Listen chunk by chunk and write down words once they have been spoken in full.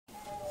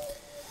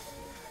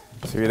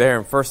So you're there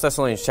in 1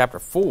 Thessalonians chapter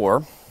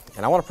 4,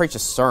 and I want to preach a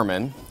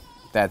sermon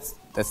that's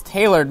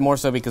tailored more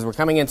so because we're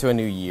coming into a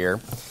new year,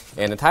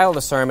 and the title of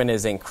the sermon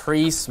is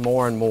Increase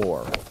More and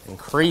More.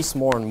 Increase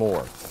more and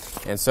more.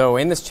 And so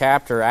in this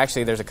chapter,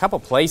 actually, there's a couple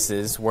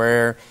places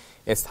where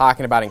it's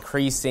talking about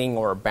increasing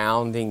or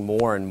abounding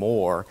more and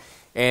more.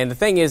 And the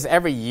thing is,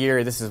 every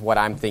year, this is what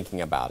I'm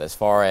thinking about as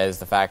far as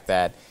the fact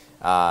that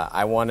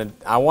I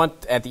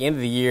want at the end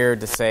of the year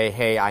to say,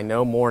 hey, I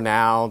know more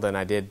now than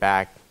I did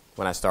back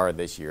when I started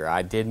this year.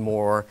 I did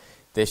more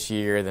this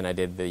year than I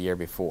did the year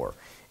before.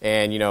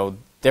 And,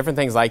 different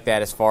things like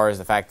that as far as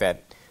the fact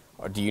that,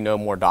 do you know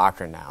more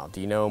doctrine now?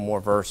 Do you know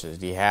more verses?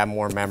 Do you have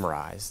more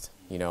memorized?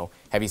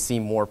 Have you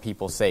seen more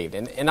people saved?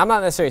 And I'm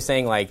not necessarily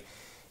saying, like,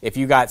 if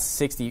you got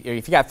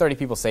 30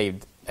 people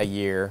saved a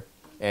year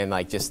and,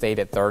 like, just stayed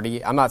at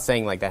 30, I'm not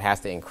saying, like, that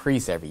has to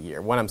increase every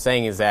year. What I'm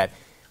saying is that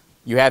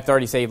you had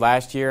 30 saved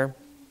last year.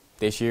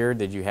 This year,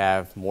 did you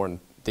have more?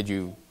 Did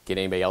you get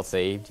anybody else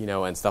saved,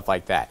 and stuff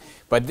like that.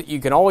 But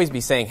you can always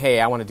be saying, hey,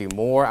 I want to do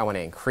more, I want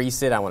to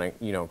increase it, I want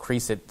to,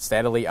 increase it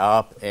steadily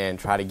up and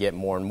try to get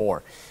more and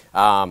more.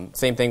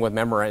 Same thing with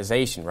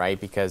memorization, right?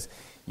 Because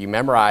you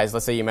memorize,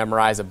 let's say you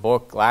memorize a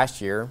book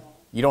last year,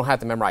 you don't have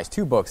to memorize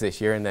 2 books this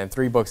year and then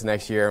 3 books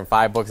next year and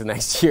 5 books the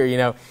next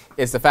year,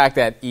 It's the fact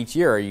that each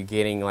year are you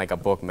getting like a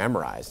book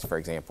memorized, for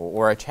example,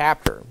 or a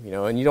chapter,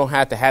 and you don't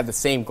have to have the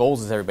same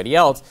goals as everybody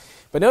else.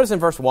 But notice in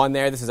verse 1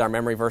 there, this is our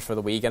memory verse for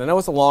the week, and I know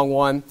it's a long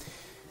one,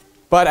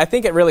 but I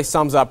think it really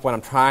sums up what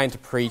I'm trying to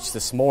preach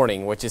this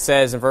morning, which it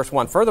says in verse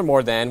 1,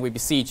 "Furthermore then, we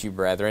beseech you,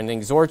 brethren, and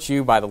exhort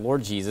you by the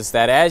Lord Jesus,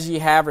 that as ye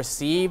have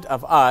received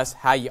of us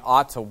how ye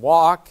ought to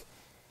walk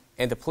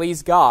and to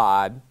please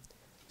God,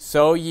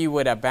 so ye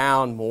would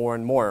abound more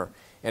and more."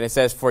 And it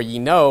says, "For ye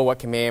know what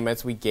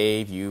commandments we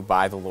gave you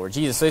by the Lord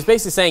Jesus." So it's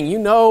basically saying, you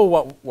know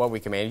what we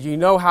commanded. You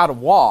know how to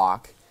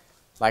walk,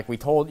 like we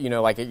told,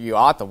 like you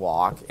ought to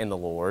walk in the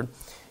Lord.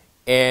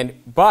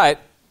 But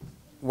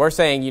we're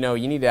saying, you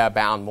need to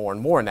abound more and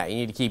more in that. You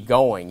need to keep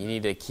going. You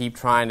need to keep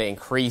trying to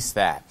increase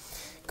that.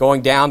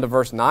 Going down to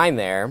verse 9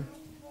 there,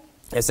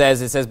 it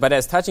says, "But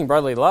as touching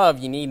brotherly love,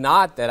 ye need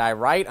not that I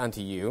write unto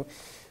you,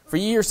 for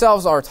ye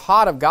yourselves are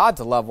taught of God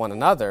to love one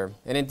another.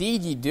 And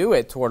indeed ye do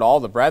it toward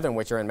all the brethren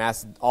which are in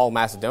all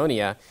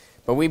Macedonia.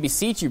 But we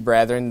beseech you,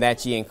 brethren,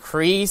 that ye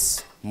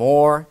increase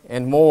more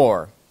and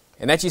more,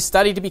 and that ye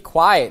study to be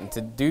quiet and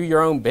to do your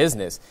own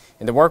business,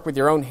 and to work with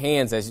your own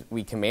hands as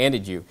we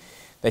commanded you,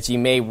 that ye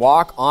may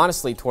walk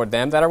honestly toward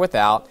them that are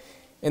without,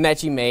 and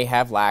that ye may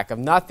have lack of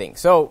nothing."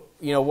 So,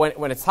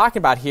 when it's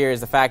talking about here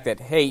is the fact that,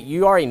 hey,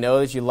 you already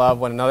know that you love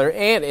one another,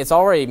 and it's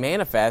already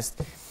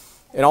manifest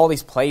in all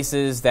these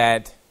places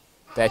that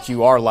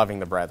you are loving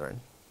the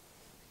brethren.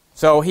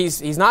 So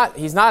he's not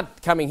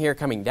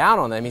coming down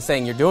on them. He's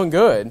saying, you're doing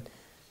good.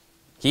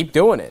 Keep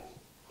doing it,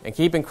 and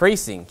keep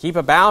increasing, keep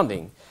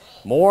abounding,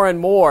 more and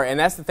more. And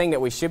that's the thing that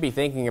we should be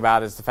thinking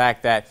about, is the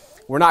fact that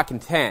we're not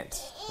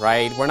content,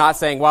 right? We're not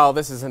saying, well,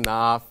 this is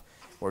enough,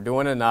 we're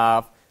doing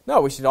enough. No,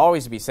 we should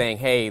always be saying,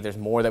 hey, there's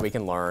more that we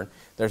can learn,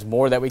 there's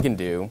more that we can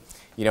do.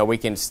 We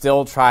can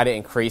still try to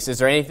increase. Is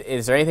there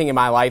anything in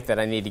my life that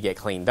I need to get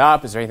cleaned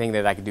up? Is there anything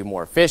that I can do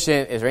more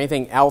efficient? Is there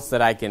anything else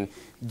that I can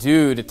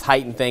do to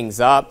tighten things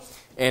up?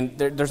 And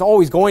there's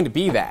always going to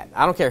be that.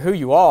 I don't care who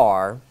you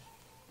are,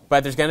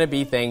 but there's going to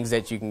be things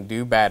that you can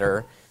do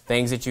better,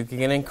 things that you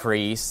can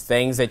increase,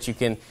 things that you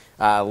can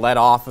let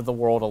off of the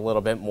world a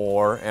little bit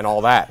more, and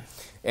all that.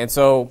 And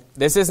so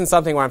this isn't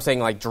something where I'm saying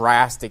like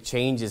drastic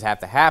changes have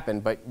to happen,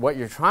 but what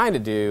you're trying to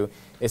do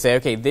is say,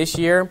 okay, this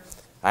year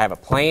I have a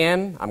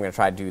plan. I'm going to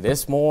try to do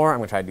this more. I'm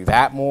going to try to do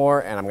that more.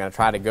 And I'm going to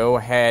try to go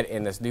ahead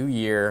in this new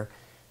year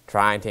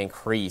trying to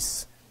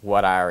increase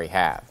what I already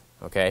have.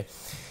 Okay?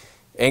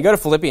 And go to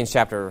Philippians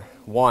chapter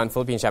 1.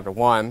 Philippians chapter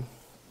 1.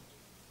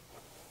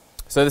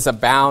 So this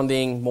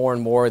abounding more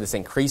and more, this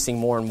increasing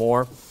more and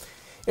more,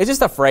 it's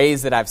just a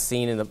phrase that I've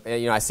seen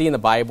I see in the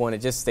Bible, and it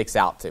just sticks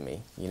out to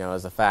me,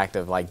 as the fact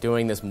of like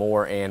doing this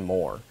more and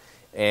more,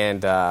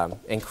 and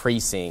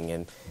increasing,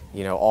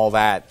 and all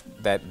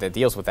that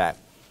deals with that.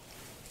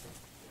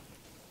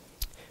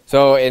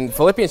 So in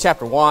Philippians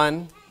chapter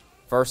 1,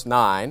 verse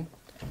 9,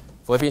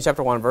 Philippians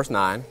chapter 1, verse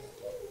 9,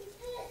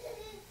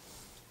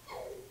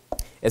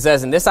 it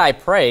says, "In this I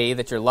pray,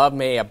 that your love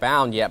may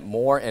abound yet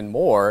more and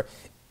more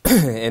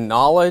in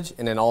knowledge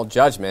and in all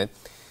judgment,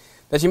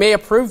 that you may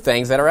approve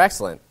things that are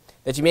excellent,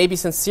 that you may be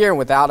sincere and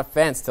without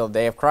offense till the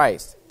day of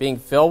Christ, being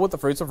filled with the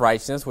fruits of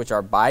righteousness which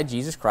are by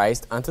Jesus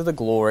Christ unto the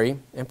glory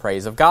and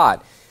praise of God."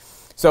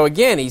 So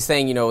again, he's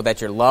saying, that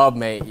your love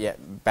may yet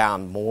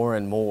abound more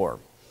and more.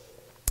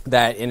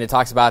 And it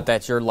talks about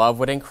that your love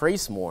would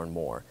increase more and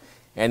more,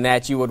 and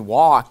that you would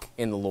walk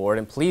in the Lord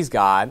and please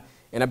God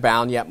and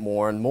abound yet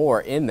more and more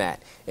in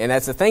that. And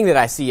that's the thing that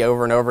I see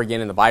over and over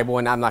again in the Bible,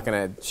 and I'm not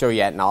going to show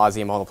you ad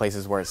nauseum all the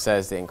places where it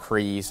says to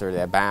increase or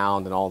to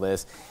abound and all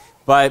this.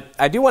 But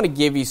I do want to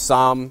give you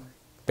some,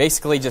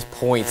 basically just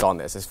points on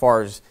this, as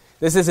far as,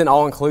 this isn't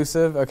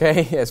all-inclusive,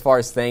 okay, as far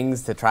as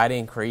things to try to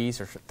increase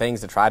or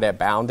things to try to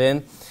abound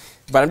in.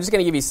 But I'm just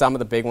going to give you some of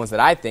the big ones that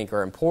I think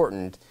are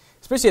important,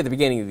 especially at the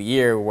beginning of the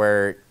year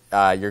where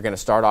you're going to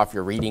start off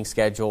your reading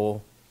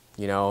schedule.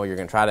 You're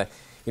going to try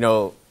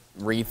to,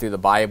 read through the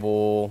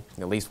Bible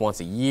at least once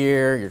a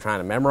year. You're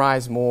trying to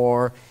memorize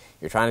more.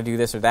 You're trying to do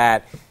this or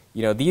that.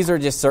 These are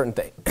just certain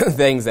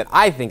things that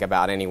I think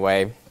about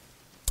anyway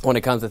when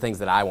it comes to things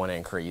that I want to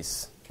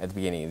increase at the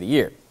beginning of the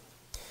year.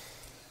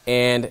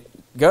 And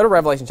go to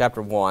Revelation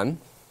chapter 1.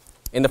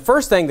 And the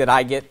first thing that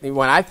I get,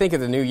 when I think of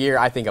the new year,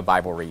 I think of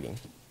Bible reading.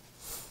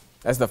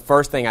 That's the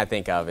first thing I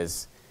think of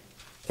is,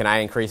 can I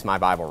increase my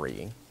Bible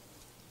reading?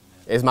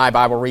 Is my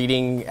Bible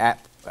reading at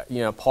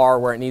par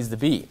where it needs to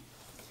be?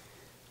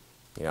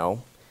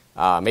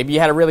 Maybe you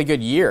had a really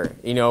good year,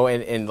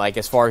 and like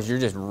as far as you're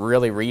just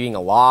really reading a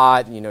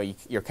lot,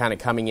 you're kind of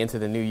coming into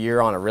the new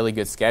year on a really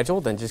good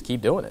schedule, then just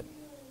keep doing it.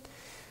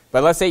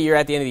 But let's say you're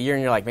at the end of the year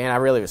and you're like, man, I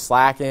really was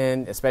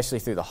slacking, especially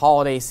through the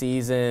holiday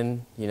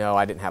season.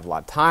 I didn't have a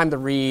lot of time to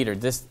read or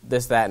this,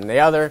 that, and the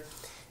other.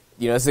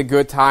 It's a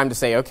good time to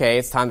say, okay,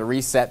 it's time to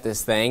reset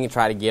this thing and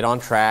try to get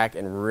on track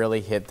and really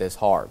hit this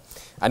hard.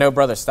 I know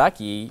Brother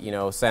Stuckey,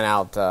 sent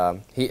out,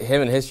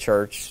 him and his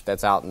church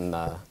that's out in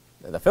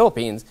the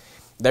Philippines,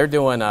 they're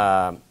doing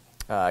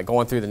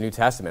going through the New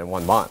Testament in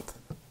 1 month.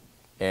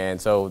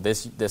 And so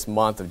this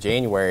month of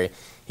January,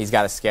 he's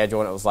got a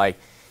schedule, and it was like,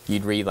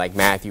 you'd read like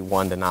Matthew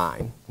 1 to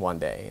 9 one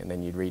day, and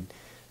then you'd read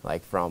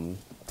like from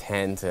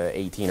 10 to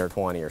 18 or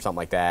 20 or something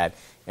like that.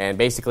 And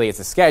basically it's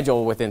a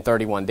schedule within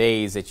 31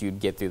 days that you'd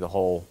get through the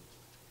whole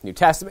New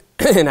Testament.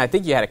 And I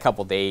think you had a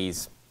couple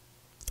days,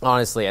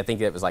 honestly, I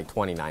think it was like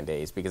 29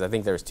 days, because I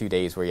think there was 2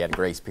 days where you had a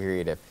grace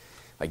period if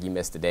like you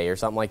missed a day or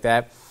something like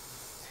that.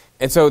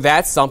 And so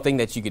that's something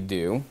that you could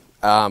do.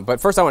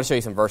 But first I want to show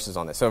you some verses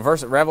on this. So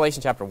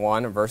Revelation chapter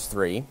 1 and verse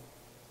 3.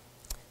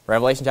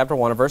 Revelation chapter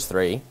 1 and verse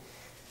 3.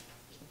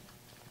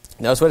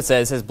 Notice what it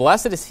says. It says,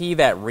 blessed is he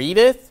that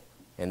readeth,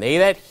 and they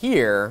that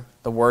hear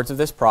the words of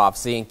this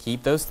prophecy, and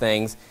keep those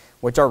things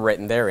which are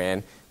written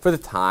therein, for the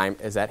time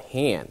is at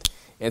hand.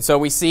 And so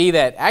we see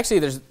that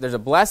actually there's a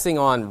blessing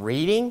on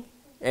reading.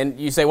 And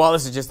you say, well,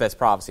 this is just this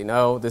prophecy.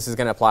 No, this is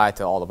going to apply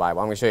to all the Bible.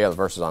 I'm going to show you other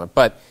verses on it.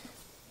 But,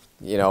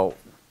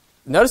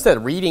 notice that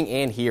reading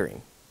and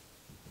hearing.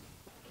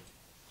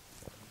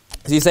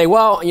 So you say,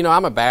 well,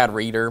 I'm a bad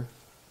reader.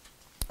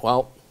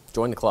 Well,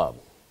 join the club.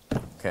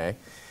 Okay.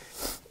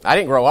 I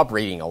didn't grow up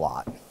reading a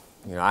lot.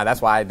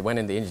 That's why I went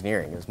into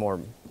engineering. It was more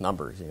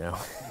numbers,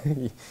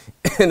 And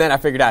then I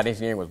figured out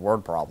engineering was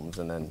word problems,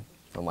 and then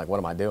I'm like, what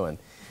am I doing?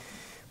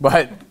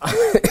 But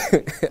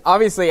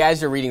obviously, as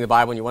you're reading the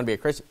Bible and you want to be a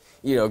Christian,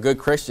 a good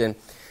Christian,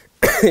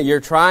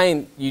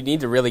 you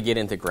need to really get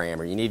into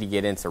grammar. You need to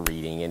get into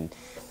reading, and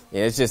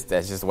that's just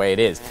the way it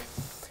is.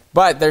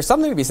 But there's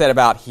something to be said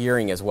about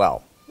hearing as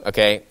well,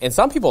 okay? And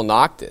some people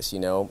knock this,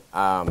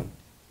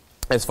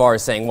 as far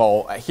as saying,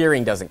 well,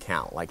 hearing doesn't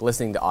count. Like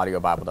listening to audio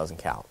Bible doesn't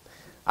count.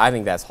 I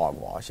think that's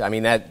hogwash. I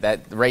mean,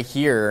 that right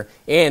here,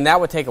 and that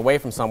would take away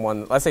from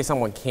someone, let's say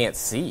someone can't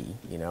see,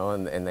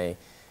 and they,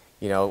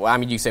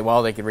 you say,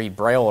 well, they could read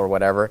Braille or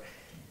whatever.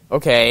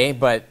 Okay,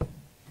 but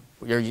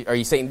are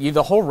you saying,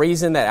 the whole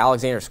reason that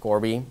Alexander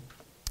Scourby,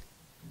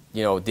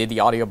 did the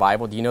audio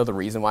Bible, do you know the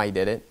reason why he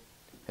did it?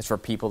 It's for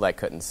people that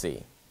couldn't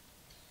see.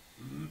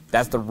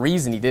 That's the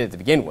reason he did it to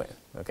begin with.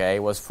 Okay, it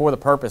was for the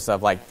purpose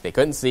of, like, they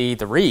couldn't see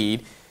to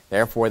read,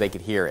 therefore they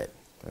could hear it.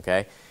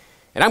 Okay,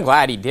 and I'm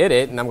glad he did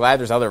it, and I'm glad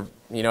there's other,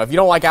 if you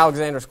don't like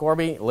Alexander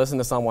Scourby, listen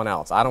to someone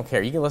else. I don't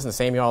care. You can listen to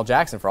Samuel L.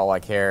 Jackson for all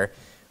I care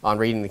on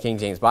reading the King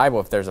James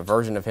Bible if there's a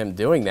version of him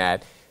doing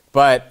that.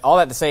 But all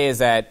that to say is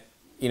that,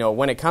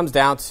 when it comes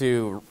down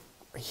to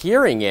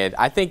hearing it,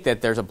 I think that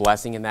there's a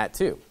blessing in that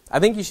too. I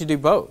think you should do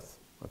both.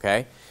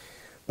 Okay.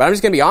 But I'm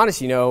just going to be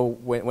honest,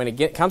 when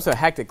it comes to a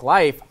hectic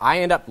life, I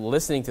end up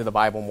listening to the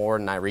Bible more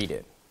than I read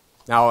it.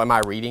 Now, am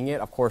I reading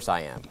it? Of course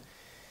I am.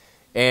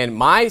 And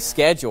my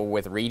schedule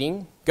with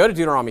reading, go to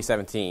Deuteronomy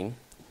 17.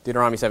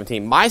 Deuteronomy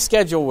 17. My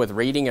schedule with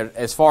reading,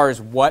 as far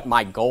as what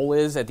my goal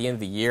is at the end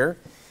of the year,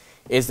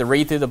 is to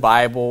read through the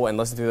Bible and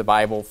listen through the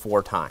Bible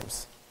 4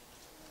 times.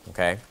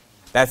 Okay?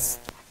 That's,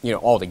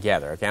 all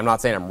together. Okay? I'm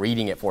not saying I'm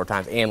reading it 4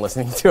 times and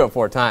listening to it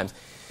 4 times.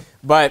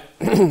 But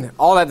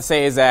all that to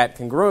say is that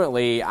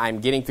congruently,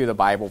 I'm getting through the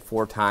Bible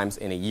 4 times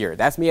in a year.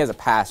 That's me as a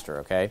pastor,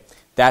 okay?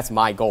 That's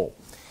my goal.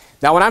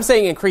 Now, when I'm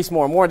saying increase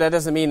more and more, that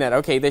doesn't mean that,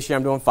 okay, this year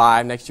I'm doing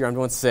 5, next year I'm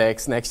doing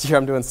 6, next year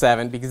I'm doing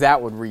 7, because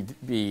that would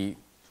be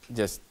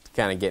just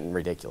kind of getting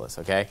ridiculous,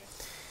 okay?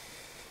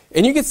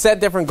 And you could set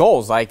different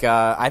goals. Like,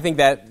 I think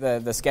that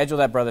the schedule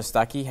that Brother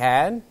Stuckey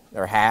had,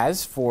 or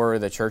has, for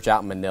the church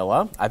out in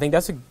Manila, I think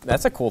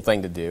that's a cool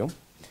thing to do,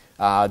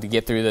 to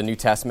get through the New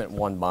Testament in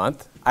 1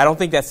 month. I don't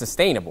think that's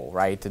sustainable,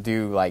 right, to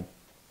do,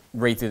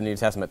 read through the New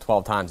Testament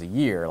 12 times a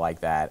year like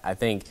that. I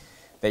think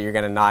that you're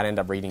going to not end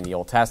up reading the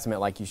Old Testament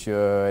like you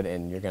should,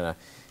 and you're going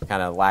to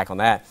kind of lack on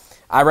that.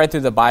 I read through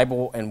the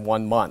Bible in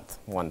 1 month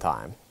one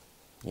time.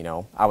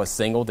 I was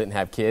single, didn't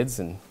have kids,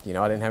 and, I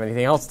didn't have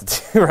anything else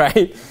to do,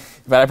 right?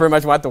 But I pretty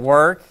much went to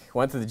work,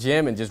 went to the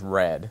gym, and just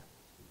read.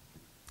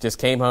 Just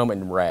came home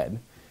and read.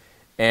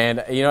 And,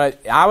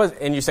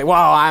 and you say, well,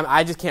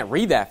 I just can't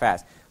read that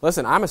fast.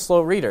 Listen, I'm a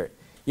slow reader.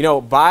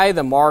 by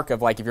the mark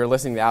of, like, if you're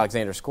listening to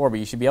Alexander Scourby,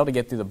 you should be able to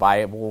get through the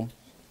Bible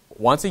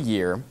once a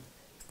year,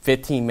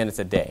 15 minutes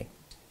a day,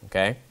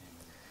 okay?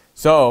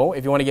 So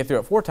if you want to get through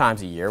it 4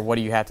 times a year, what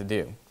do you have to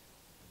do?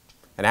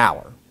 An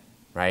hour,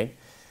 right?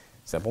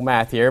 Simple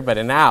math here, but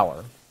an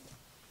hour,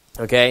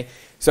 okay?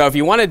 So if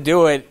you want to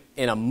do it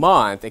in a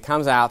month, it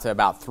comes out to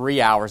about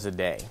 3 hours a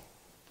day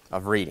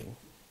of reading,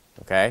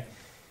 okay?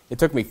 It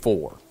took me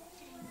 4.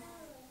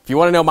 If you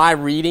want to know my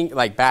reading,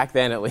 like back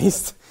then at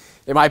least,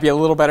 it might be a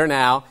little better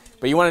now,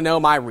 but you want to know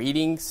my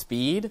reading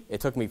speed,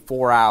 it took me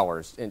 4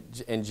 hours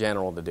in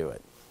general to do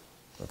it,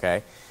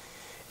 okay?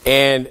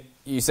 And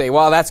you say,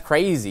 well, that's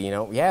crazy,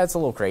 Yeah, it's a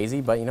little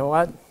crazy, but you know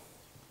what?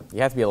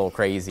 You have to be a little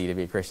crazy to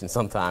be a Christian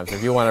sometimes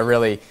if you want to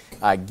really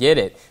get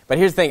it. But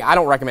here's the thing, I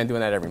don't recommend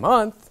doing that every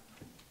month,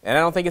 and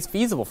I don't think it's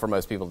feasible for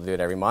most people to do it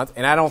every month,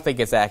 and I don't think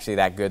it's actually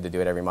that good to do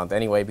it every month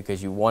anyway,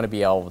 because you want to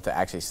be able to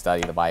actually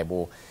study the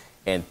Bible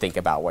and think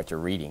about what you're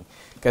reading.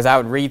 Because I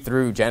would read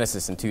through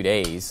Genesis in 2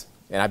 days,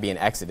 and I'd be in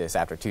Exodus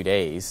after 2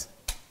 days,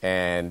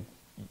 and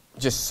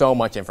just so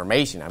much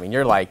information. I mean,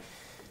 you're like,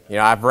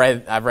 I've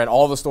read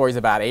all the stories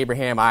about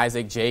Abraham,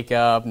 Isaac,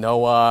 Jacob,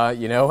 Noah,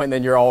 and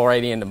then you're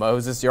already into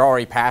Moses. You're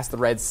already past the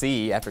Red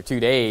Sea after 2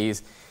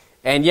 days.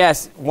 And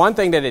yes, one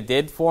thing that it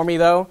did for me,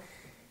 though,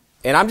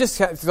 and I'm just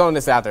throwing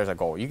this out there as a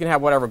goal. You can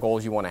have whatever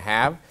goals you want to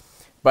have,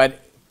 but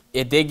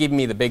it did give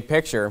me the big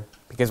picture,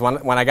 because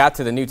when I got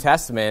to the New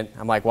Testament,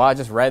 I'm like, well, I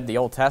just read the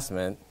Old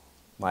Testament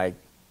like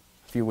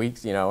a few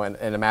weeks, in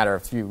a matter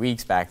of a few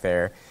weeks back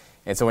there.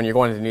 And so when you're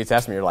going to the New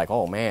Testament, you're like,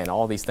 oh, man,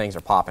 all these things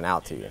are popping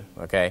out to you,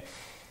 okay?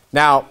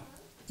 Now,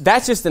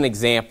 that's just an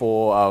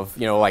example of,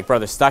 like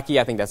Brother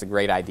Stuckey, I think that's a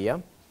great idea,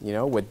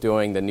 with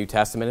doing the New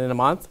Testament in a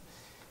month.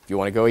 If you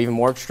want to go even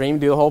more extreme,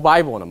 do the whole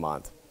Bible in a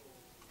month.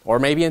 Or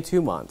maybe in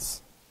 2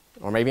 months.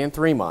 Or maybe in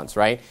 3 months,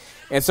 right?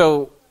 And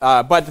so,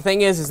 but the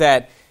thing is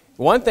that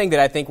one thing that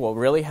I think will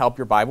really help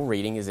your Bible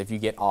reading is if you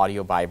get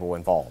audio Bible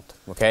involved,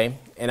 okay?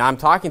 And I'm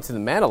talking to the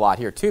men a lot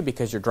here, too,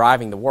 because you're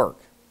driving to work,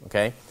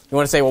 okay? You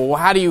want to say, well,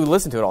 how do you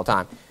listen to it all the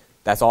time?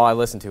 That's all I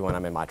listen to when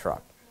I'm in my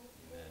truck.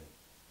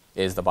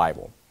 Is the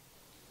Bible.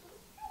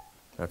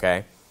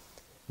 Okay?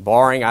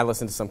 Barring I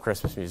listen to some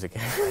Christmas music,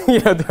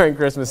 during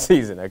Christmas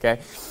season,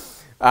 okay?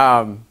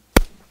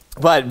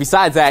 But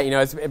besides that,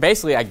 it's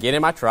basically I get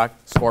in my truck,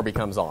 Scourby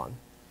comes on.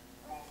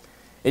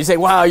 And you say,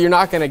 well, you're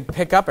not going to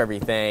pick up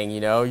everything,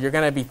 You're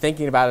going to be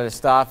thinking about other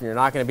stuff, and you're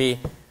not going to be,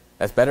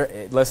 that's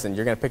better. Listen,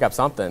 you're going to pick up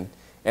something.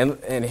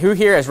 And who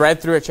here has read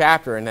through a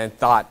chapter and then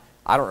thought,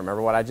 I don't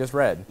remember what I just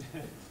read?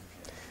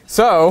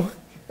 So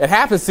it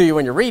happens to you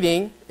when you're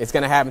reading. It's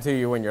going to happen to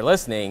you when you're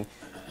listening.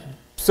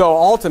 So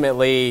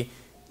ultimately,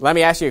 let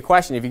me ask you a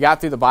question. If you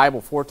got through the Bible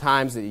 4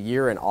 times a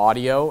year in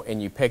audio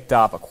and you picked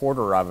up a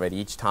quarter of it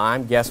each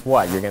time, guess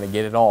what? You're going to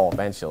get it all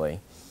eventually.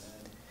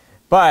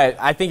 But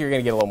I think you're going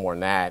to get a little more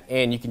than that,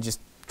 and you can just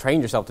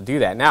train yourself to do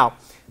that. Now,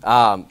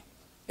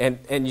 and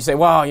you say,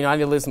 well, I need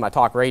to listen to my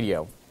talk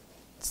radio.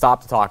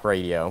 Stop the talk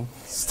radio.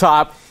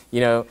 Stop,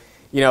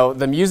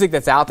 the music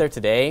that's out there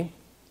today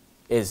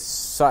is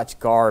such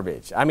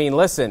garbage. I mean,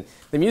 listen,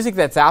 the music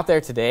that's out there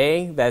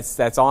today,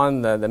 that's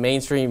on the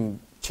mainstream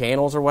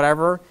channels or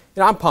whatever,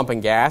 I'm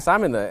pumping gas.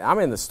 I'm in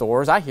the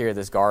stores. I hear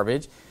this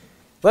garbage.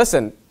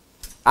 Listen,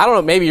 I don't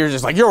know. Maybe you're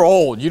just like, you're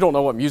old. You don't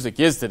know what music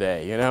is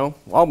today.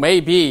 Well,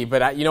 maybe,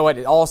 but you know what?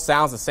 It all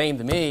sounds the same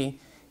to me,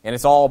 and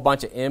it's all a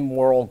bunch of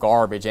immoral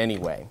garbage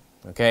anyway.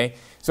 Okay,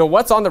 so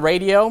what's on the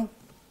radio?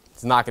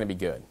 It's not going to be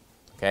good.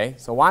 Okay,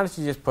 so why don't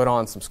you just put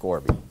on some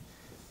Scourby?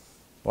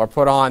 Or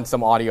put on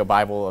some audio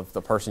Bible of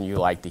the person you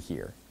like to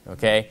hear,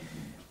 okay?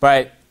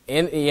 But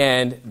in the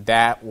end,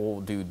 that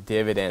will do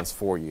dividends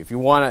for you. If you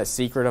want a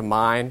secret of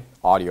mine,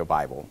 audio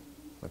Bible,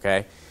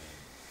 okay?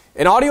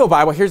 In audio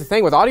Bible, here's the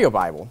thing with audio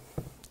Bible.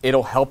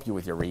 It'll help you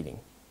with your reading.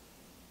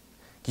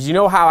 Because you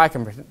know how I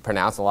can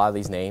pronounce a lot of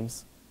these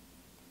names?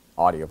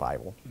 Audio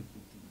Bible,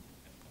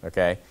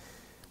 okay?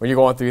 When you're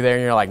going through there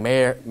and you're like,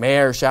 Mayor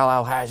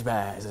Shalal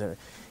Hashbaz, or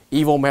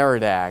Evil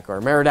Merodach, or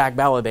Merodach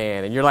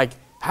Baladan, and you're like,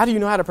 how do you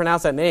know how to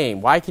pronounce that name?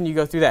 Why can you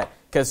go through that?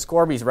 Because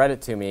Scourby's read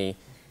it to me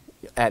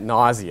ad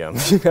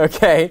nauseum,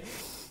 okay?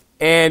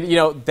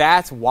 And,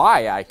 that's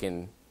why I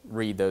can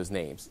read those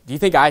names. Do you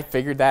think I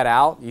figured that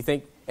out? Do you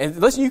think, and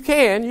listen, you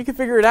can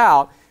figure it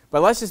out,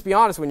 but let's just be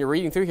honest, when you're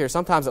reading through here,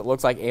 sometimes it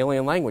looks like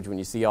alien language when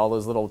you see all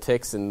those little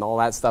ticks and all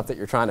that stuff that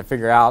you're trying to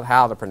figure out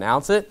how to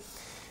pronounce it.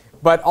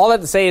 But all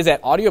that to say is that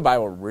audio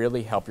Bible will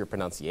really help your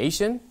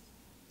pronunciation.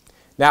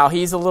 Now,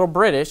 he's a little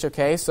British,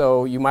 okay,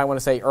 so you might want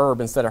to say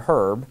herb instead of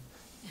herb.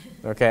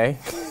 Okay,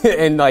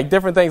 and like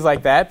different things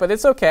like that, but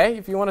it's okay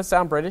if you want to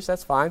sound British,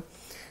 that's fine.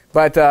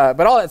 But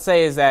all I'd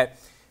say is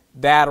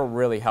that'll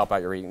really help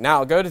out your reading.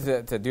 Now go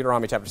to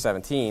Deuteronomy chapter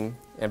 17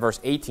 and verse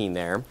 18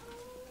 there.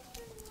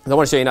 I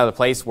want to show you another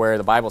place where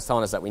the Bible's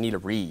telling us that we need to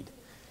read.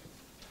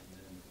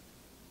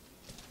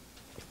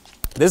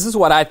 This is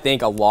what I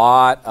think a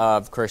lot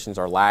of Christians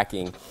are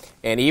lacking,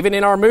 and even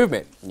in our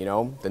movement,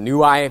 the new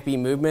IFB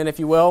movement, if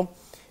you will,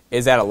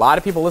 is that a lot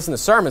of people listen to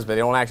sermons, but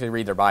they don't actually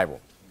read their Bible.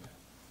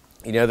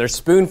 They're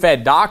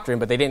spoon-fed doctrine,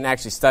 but they didn't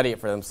actually study it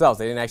for themselves.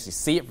 They didn't actually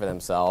see it for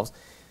themselves.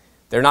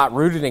 They're not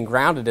rooted and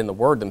grounded in the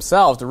Word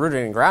themselves. They're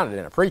rooted and grounded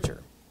in a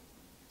preacher.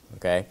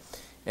 Okay?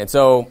 And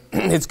so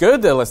it's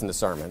good to listen to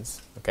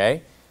sermons.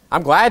 Okay?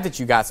 I'm glad that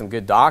you got some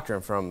good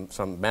doctrine from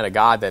some men of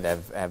God that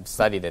have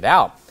studied it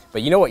out.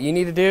 But you know what you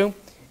need to do?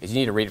 Is you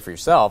need to read it for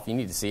yourself. You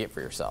need to see it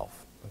for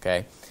yourself.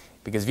 Okay?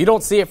 Because if you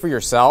don't see it for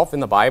yourself in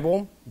the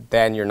Bible,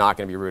 then you're not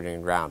going to be rooted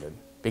and grounded.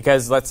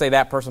 Because let's say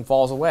that person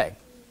falls away.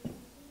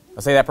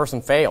 Let's say that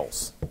person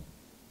fails.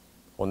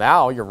 Well,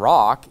 now your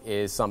rock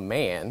is some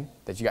man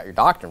that you got your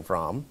doctrine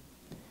from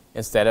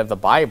instead of the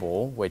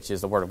Bible, which is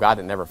the Word of God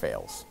that never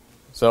fails.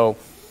 So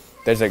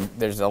there's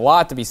a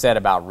lot to be said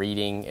about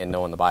reading and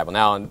knowing the Bible.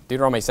 Now, in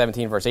Deuteronomy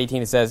 17, verse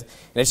 18, it says,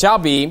 "And it shall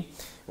be,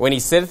 when he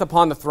sitteth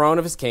upon the throne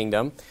of his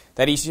kingdom,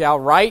 that he shall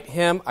write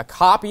him a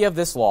copy of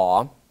this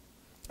law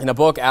in a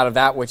book out of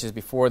that which is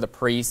before the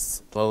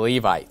priests, the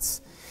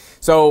Levites."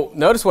 So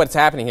notice what's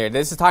happening here.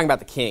 This is talking about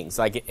the kings.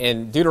 Like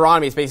in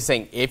Deuteronomy, it's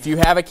basically saying, if you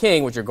have a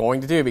king, which you're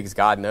going to do because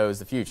God knows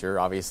the future,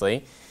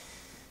 obviously.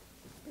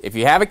 If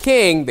you have a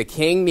king, the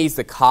king needs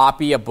to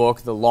copy a book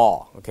of the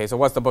law. Okay, so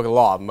what's the book of the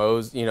law?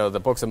 The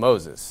books of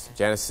Moses.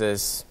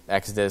 Genesis,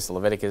 Exodus,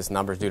 Leviticus,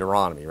 Numbers,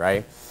 Deuteronomy,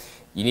 right?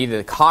 You need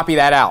to copy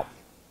that out.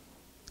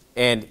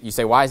 And you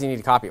say, why does he need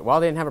to copy it? Well,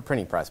 they didn't have a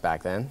printing press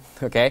back then.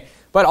 Okay?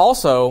 But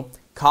also,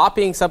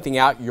 copying something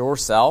out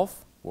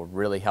yourself will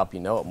really help you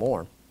know it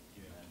more.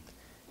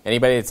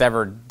 Anybody that's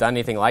ever done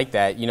anything like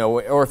that,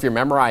 or if you're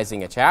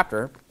memorizing a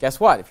chapter, guess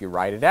what? If you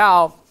write it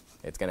out,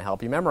 it's going to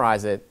help you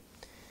memorize it.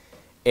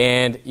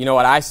 And you know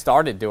what? I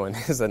started doing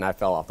this, and I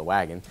fell off the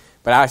wagon,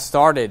 but I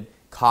started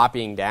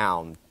copying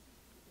down,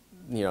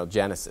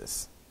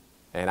 Genesis.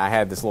 And I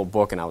had this little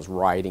book, and I was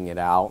writing it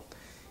out.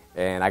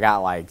 And I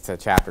got to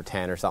chapter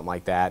 10 or something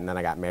like that, and then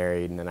I got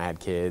married, and then I had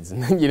kids.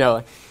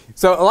 And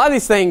so a lot of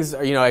these things,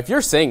 if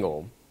you're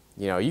single,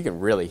 you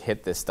can really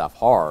hit this stuff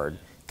hard,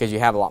 because you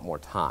have a lot more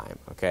time,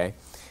 okay?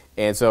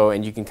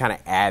 And you can kind of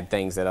add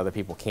things that other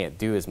people can't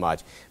do as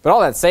much. But all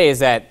that to say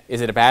is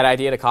it a bad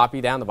idea to copy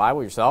down the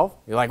Bible yourself?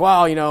 You're like,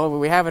 well,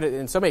 we have it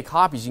in so many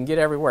copies, you can get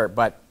it everywhere.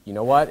 But you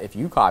know what? If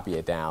you copy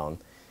it down,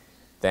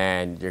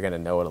 then you're going to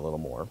know it a little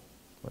more,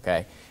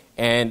 okay?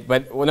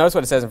 But notice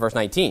what it says in verse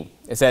 19.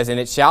 It says, "And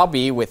it shall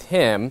be with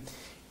him,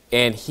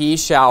 and he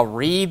shall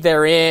read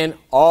therein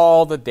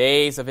all the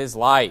days of his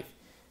life,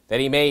 that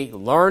he may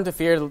learn to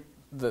fear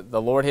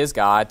the Lord his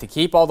God, to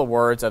keep all the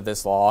words of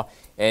this law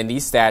and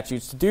these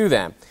statutes to do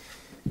them,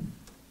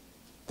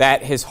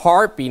 that his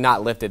heart be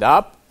not lifted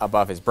up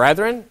above his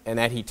brethren, and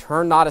that he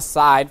turn not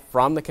aside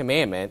from the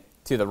commandment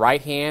to the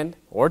right hand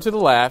or to the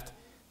left,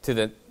 to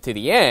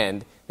the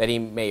end, that he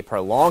may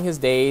prolong his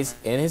days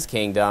in his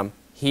kingdom,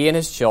 he and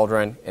his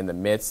children in the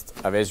midst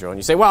of Israel." And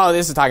you say, well,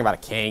 this is talking about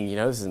a king,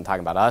 this isn't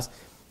talking about us.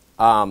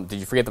 Did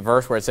you forget the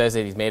verse where it says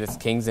that he's made us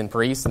kings and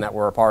priests, and that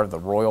we're a part of the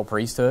royal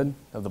priesthood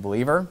of the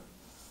believer?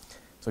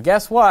 So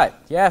guess what?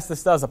 Yes,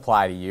 this does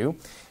apply to you.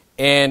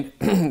 And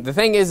the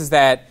thing is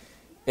that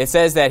it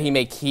says that he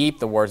may keep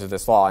the words of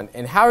this law.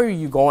 And how are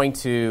you going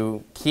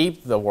to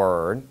keep the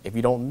word if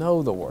you don't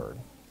know the word?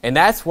 And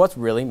that's what's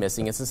really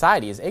missing in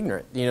society is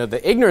ignorance.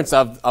 The ignorance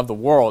of the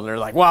world. And they're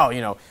like,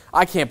 well,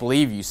 I can't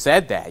believe you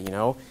said that.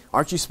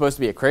 Aren't you supposed to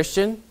be a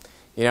Christian?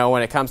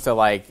 When it comes to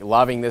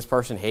loving this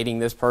person, hating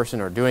this person,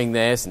 or doing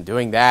this and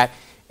doing that.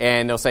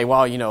 And they'll say,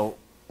 well,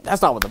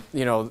 that's not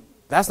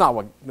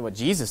what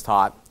Jesus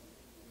taught.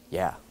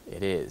 Yeah,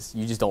 it is.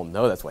 You just don't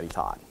know that's what he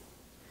taught.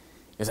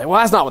 You say, well,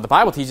 that's not what the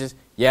Bible teaches.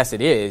 Yes,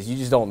 it is. You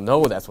just don't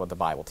know that's what the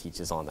Bible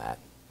teaches on that.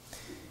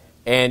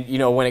 And,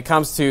 when it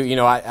comes to,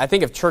 I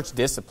think of church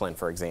discipline,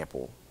 for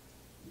example.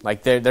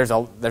 There's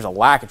a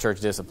lack of church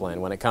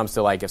discipline when it comes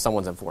to, if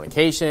someone's in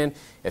fornication,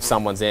 if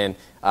someone's in,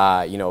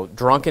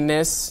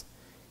 drunkenness.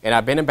 And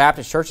I've been in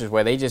Baptist churches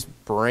where they just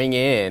bring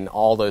in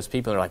all those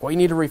people. And they're like, well, you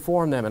need to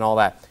reform them and all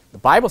that. The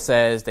Bible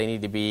says they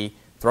need to be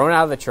thrown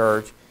out of the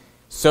church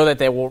so that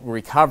they will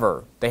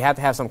recover. They have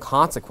to have some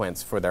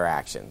consequence for their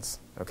actions,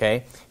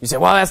 okay? You say,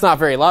 well, that's not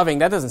very loving.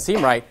 That doesn't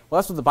seem right. Well,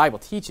 that's what the Bible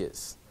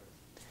teaches.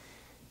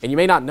 And you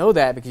may not know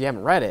that because you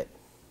haven't read it,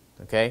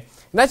 okay?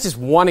 And that's just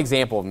one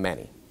example of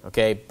many,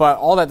 okay? But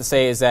all that to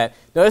say is that,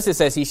 notice it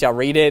says he shall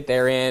read it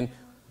therein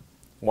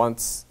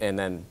once and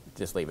then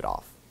just leave it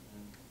off.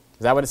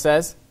 Is that what it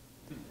says?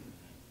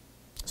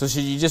 So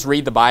should you just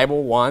read the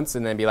Bible once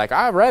and then be like,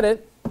 I read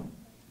it?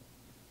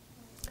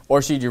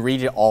 Or should you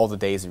read it all the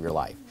days of your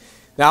life?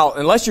 Now,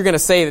 unless you're going to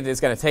say that it's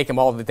going to take him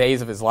all the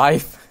days of his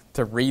life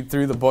to read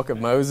through the book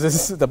of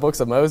Moses, the books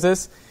of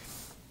Moses.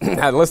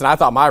 Listen, I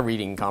thought my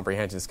reading and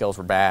comprehension skills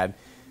were bad.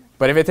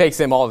 But if it takes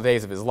him all the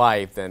days of his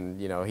life, then,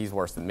 he's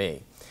worse than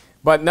me.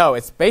 But no,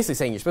 it's basically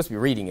saying you're supposed to be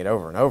reading it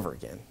over and over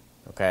again.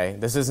 Okay?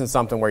 This isn't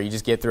something where you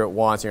just get through it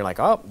once and you're like,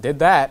 oh, did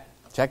that.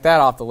 Check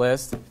that off the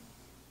list.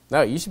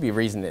 No, you should be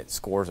reading it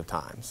scores of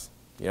times.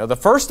 The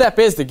first step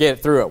is to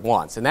get through it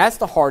once. And that's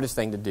the hardest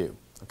thing to do.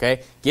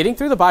 Okay? Getting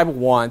through the Bible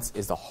once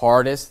is the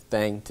hardest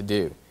thing to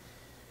do.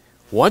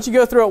 Once you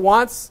go through it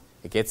once,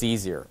 it gets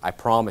easier. I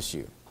promise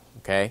you.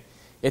 Okay?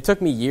 It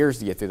took me years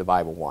to get through the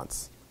Bible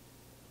once.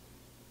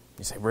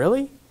 You say,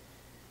 really?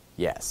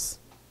 Yes.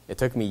 It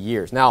took me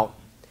years. Now,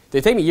 did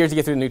it take me years to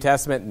get through the New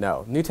Testament?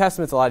 No. New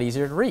Testament's a lot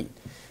easier to read.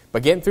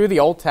 But getting through the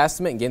Old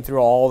Testament and getting through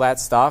all that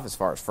stuff as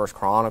far as First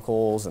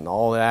Chronicles and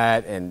all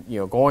that and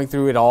going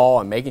through it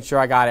all and making sure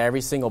I got every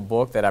single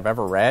book that I've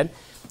ever read.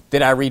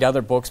 Did I read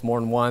other books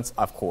more than once?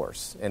 Of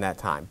course, in that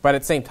time. But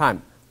at the same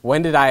time,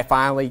 when did I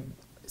finally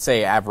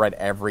say I've read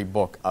every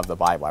book of the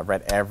Bible? I've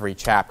read every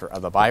chapter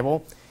of the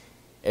Bible.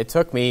 It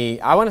took me,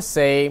 I want to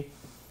say,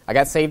 I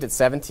got saved at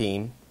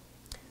 17.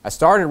 I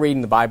started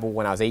reading the Bible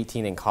when I was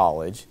 18 in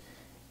college.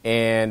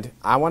 And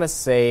I want to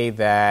say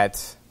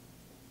that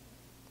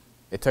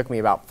it took me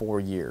about 4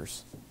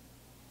 years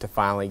to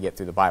finally get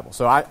through the Bible.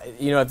 So,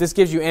 if this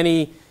gives you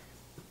any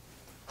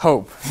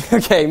hope,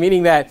 okay,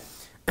 meaning that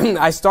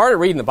I started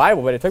reading the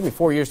Bible, but it took me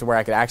 4 years to where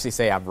I could actually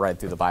say I've read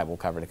through the Bible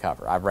cover to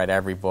cover. I've read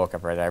every book.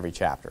 I've read every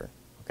chapter,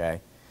 okay?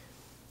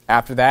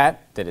 After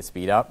that, did it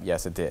speed up?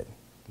 Yes, it did,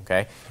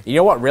 okay? You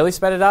know what really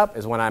sped it up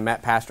is when I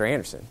met Pastor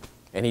Anderson,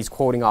 and he's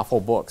quoting off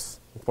whole books.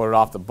 He quoted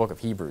off the book of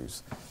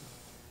Hebrews.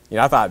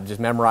 I thought just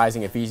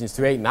memorizing Ephesians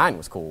 2:8 and 9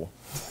 was cool,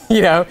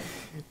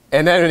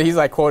 And then when he's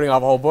like quoting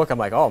off a whole book, I'm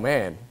like, oh,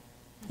 man.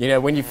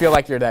 When you feel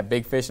like you're that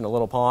big fish in a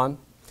little pond,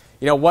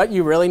 what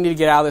you really need to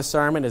get out of this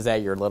sermon is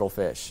that you're a little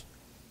fish.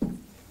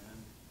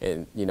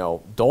 And,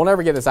 don't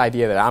ever get this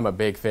idea that I'm a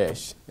big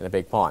fish in a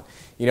big pond.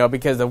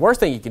 Because the worst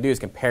thing you can do is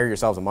compare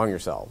yourselves among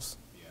yourselves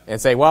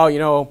and say,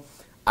 well,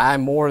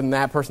 I'm more than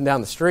that person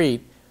down the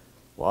street.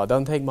 Well, it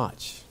doesn't take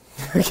much,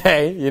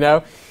 okay?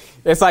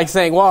 It's like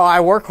saying, well,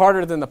 I work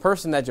harder than the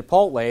person at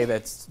Chipotle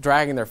that's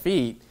dragging their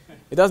feet.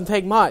 It doesn't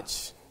take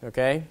much,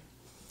 okay?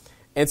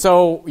 And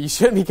so you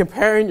shouldn't be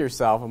comparing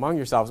yourself among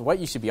yourselves. What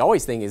you should be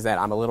always thinking is that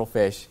I'm a little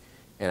fish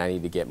and I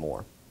need to get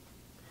more.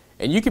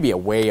 And you could be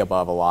way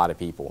above a lot of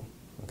people,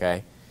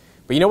 okay?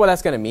 But you know what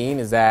that's going to mean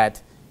is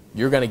that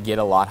you're going to get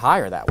a lot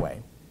higher that way.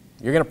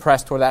 You're going to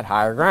press toward that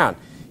higher ground.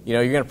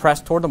 You're going to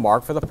press toward the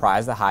mark for the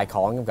prize, the high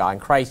calling of God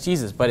in Christ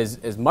Jesus. But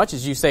as much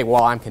as you say,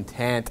 well, I'm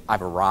content,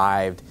 I've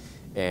arrived,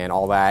 and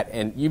all that,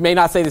 and you may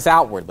not say this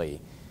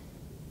outwardly,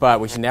 but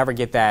we should never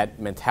get that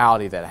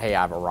mentality that, hey,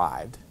 I've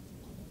arrived.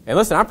 And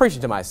listen, I'm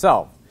preaching to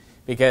myself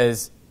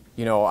because,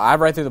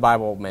 I've read through the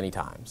Bible many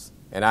times,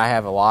 and I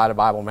have a lot of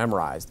Bible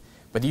memorized.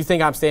 But do you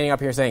think I'm standing up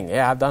here saying,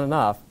 yeah, I've done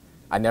enough?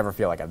 I never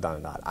feel like I've done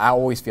enough. I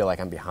always feel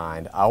like I'm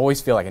behind. I always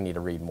feel like I need to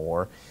read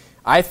more.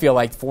 I feel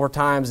like 4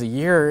 times a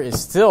year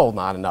is still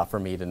not enough for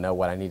me to know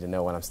what I need to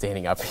know when I'm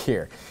standing up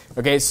here.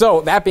 Okay,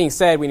 so that being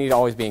said, we need to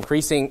always be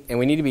increasing, and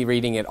we need to be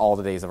reading it all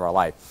the days of our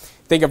life.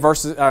 Think of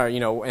verses,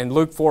 in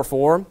Luke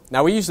 4:4.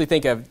 Now, we usually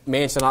think of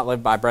man shall not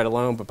live by bread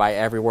alone, but by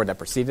every word that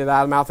proceeded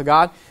out of the mouth of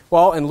God.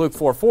 Well, in Luke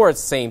 4:4,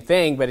 it's the same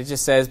thing, but it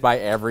just says by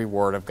every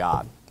word of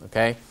God.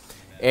 Okay,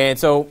 and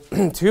so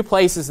 2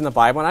 places in the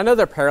Bible, and I know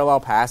they're parallel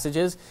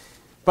passages.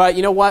 But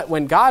you know what?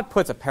 When God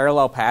puts a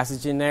parallel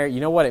passage in there, you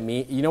know what it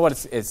means. You know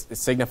what it's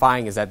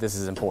signifying is that this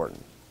is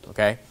important.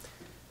 Okay.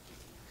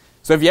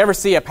 So if you ever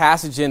see a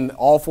passage in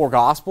all 4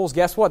 Gospels,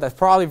 guess what? That's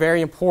probably very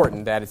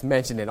important that it's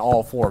mentioned in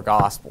all 4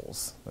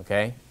 Gospels.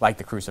 Okay, like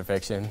the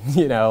crucifixion,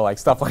 like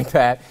stuff like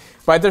that.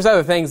 But there's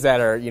other things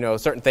that are,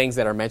 certain things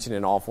that are mentioned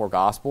in all 4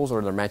 Gospels,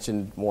 or they're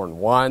mentioned more than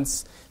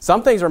once.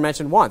 Some things are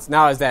mentioned once.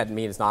 Now, does that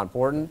mean it's not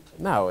important?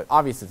 No,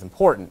 obviously it's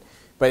important.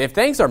 But if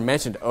things are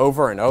mentioned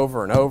over and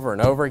over and over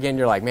and over again,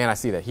 you're like, man, I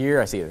see that here,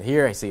 I see it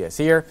here, I see this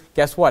here.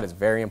 Guess what? It's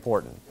very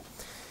important.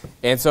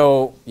 And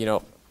so,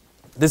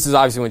 this is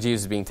obviously when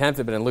Jesus is being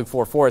tempted, but in Luke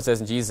 4:4 it says,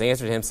 and Jesus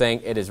answered him,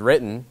 saying, it is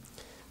written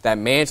that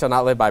man shall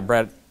not live by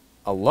bread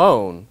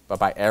alone, but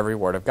by every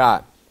word of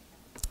God.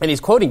 And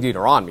he's quoting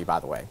Deuteronomy, by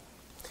the way.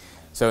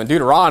 So in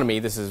Deuteronomy,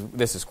 this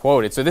is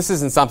quoted. So this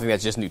isn't something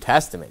that's just New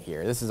Testament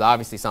here. This is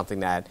obviously something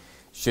that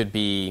should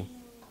be,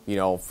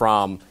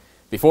 from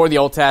before the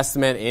Old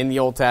Testament, in the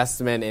Old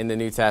Testament, in the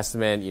New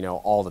Testament,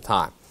 all the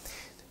time.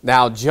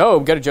 Now,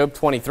 go to Job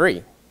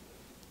 23.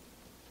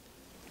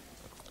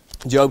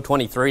 Job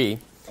 23.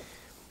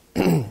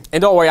 And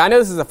don't worry, I know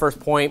this is the first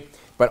point,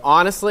 but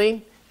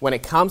honestly, when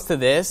it comes to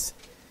this,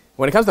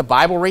 when it comes to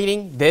Bible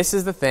reading, this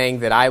is the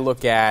thing that I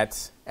look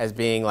at as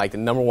being like the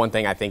number one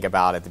thing I think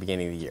about at the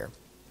beginning of the year.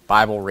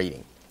 Bible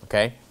reading,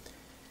 okay?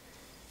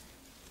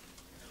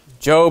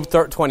 Job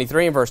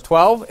 23 and verse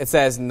 12, it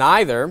says,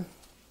 neither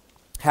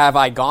have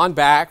I gone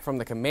back from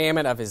the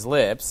commandment of his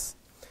lips.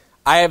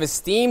 I have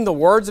esteemed the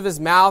words of his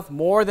mouth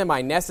more than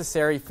my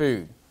necessary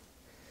food.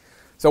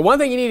 So one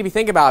thing you need to be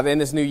thinking about in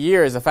this new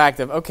year is the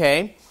fact of,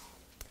 okay,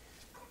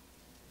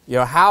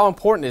 how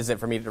important is it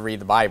for me to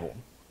read the Bible?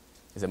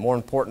 Is it more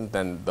important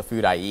than the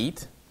food I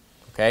eat?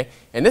 Okay,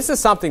 and this is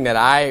something that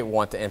I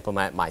want to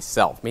implement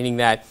myself, meaning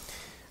that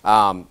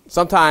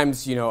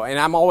sometimes, and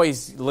I'm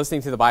always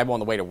listening to the Bible on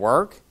the way to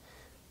work,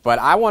 but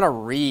I want to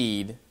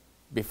read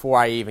before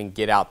I even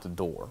get out the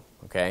door,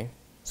 okay?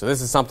 So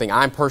this is something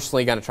I'm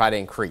personally going to try to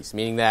increase,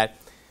 meaning that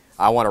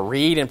I want to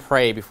read and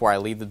pray before I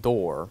leave the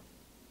door,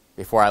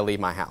 before I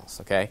leave my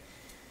house, okay?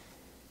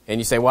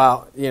 And you say,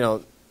 well,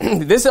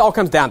 this all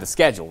comes down to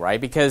schedule, right?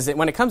 Because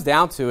when it comes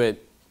down to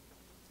it,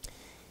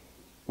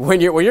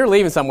 when you're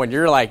leaving someone,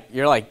 you're like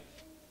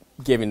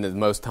giving the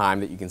most time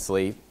that you can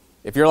sleep.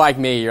 If you're like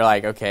me, you're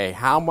like, okay,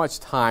 how much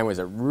time is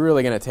it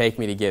really going to take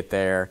me to get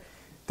there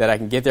that I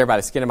can get there by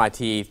the skin of my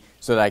teeth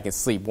so that I can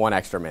sleep 1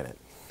 extra minute,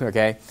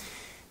 okay?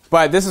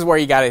 But this is where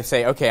you got to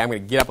say, okay, I'm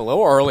going to get up a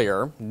little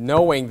earlier,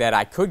 knowing that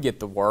I could get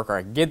to work or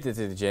I could get to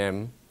the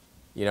gym,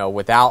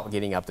 without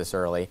getting up this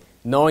early,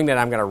 knowing that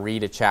I'm going to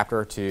read a chapter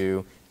or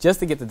two just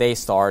to get the day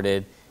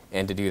started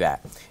and to do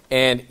that.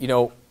 And,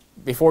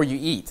 before you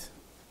eat,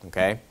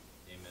 okay?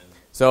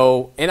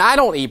 So, and I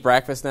don't eat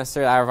breakfast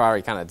necessarily. I've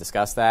already kind of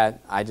discussed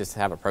that. I just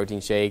have a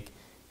protein shake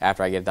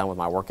after I get done with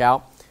my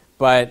workout.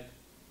 But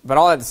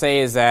all that to say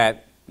is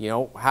that,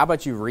 how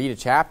about you read a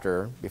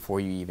chapter before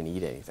you even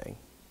eat anything?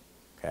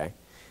 Okay.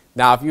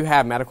 Now, if you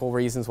have medical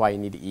reasons why you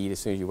need to eat as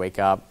soon as you wake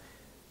up,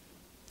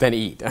 then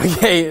eat.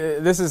 Okay.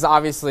 This is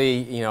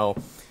obviously,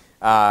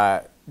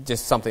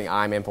 just something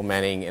I'm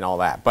implementing and all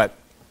that. But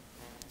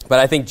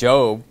I think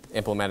Job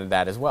implemented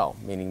that as well,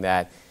 meaning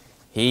that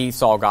he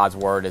saw God's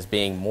word as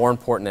being more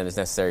important than his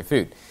necessary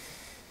food.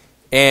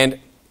 And,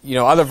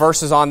 other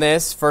verses on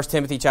this, 1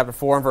 Timothy chapter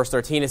 4 and verse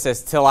 13, it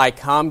says, "Till I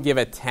come, give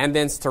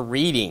attendance to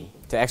reading,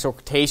 to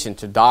exhortation,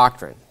 to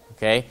doctrine."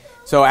 Okay?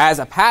 So as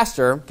a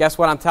pastor, guess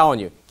what I'm telling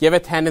you? Give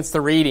attendance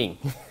to reading.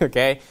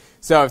 Okay?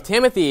 So if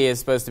Timothy is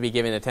supposed to be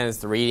giving attendance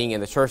to reading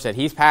in the church that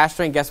he's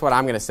pastoring, guess what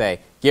I'm going to say?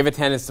 Give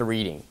attendance to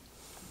reading.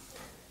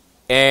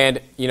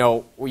 And,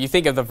 when you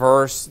think of the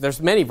verse,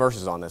 there's many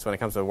verses on this when it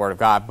comes to the Word of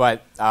God,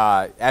 but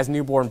as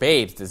newborn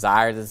babes,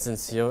 desire the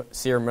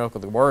sincere milk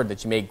of the Word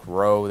that you may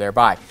grow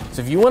thereby.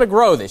 So if you want to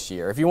grow this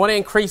year, if you want to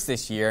increase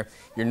this year,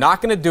 you're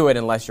not going to do it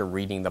unless you're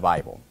reading the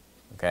Bible,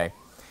 okay?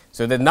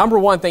 So the number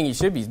one thing you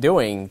should be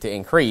doing to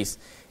increase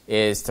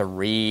is to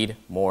read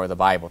more of the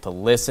Bible, to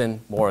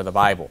listen more of the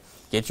Bible.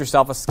 Get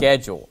yourself a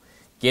schedule.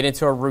 Get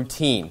into a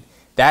routine.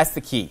 That's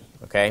the key,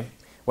 okay?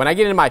 When I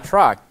get in my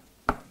truck,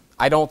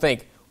 I don't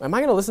think, am I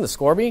going to listen to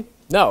Scorby?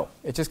 No,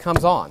 it just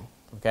comes on,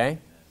 okay?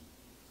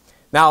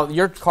 Now,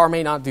 your car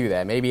may not do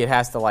that. Maybe it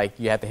has to,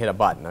 you have to hit a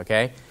button,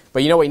 okay?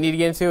 But you know what you need to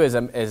get into is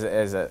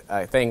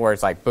a thing where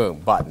it's like, boom,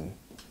 button.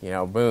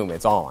 Boom,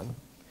 it's on.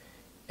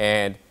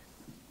 And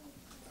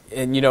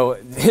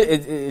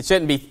it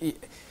shouldn't be,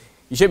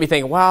 you shouldn't be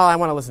thinking, well, I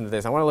want to listen to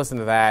this, I want to listen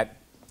to that.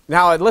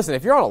 Now, listen,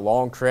 if you're on a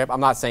long trip,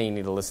 I'm not saying you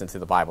need to listen to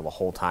the Bible the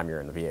whole time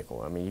you're in the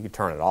vehicle. I mean, you can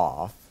turn it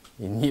off.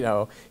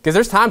 Because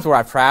there's times where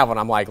I've traveled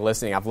and I'm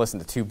listening. I've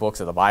listened to 2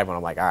 books of the Bible and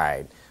I'm like, all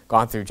right,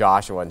 gone through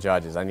Joshua and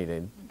Judges. I need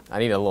a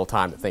little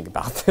time to think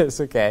about this,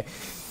 okay?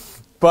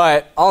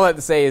 But all that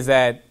to say is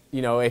that,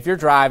 if you're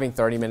driving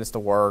 30 minutes to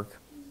work,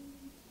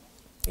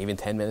 even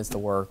 10 minutes to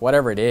work,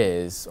 whatever it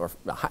is, or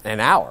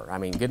an hour. I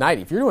mean, good night.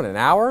 If you're doing an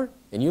hour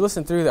and you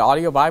listen through the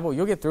audio Bible,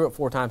 you'll get through it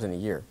 4 times in a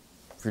year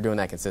if you're doing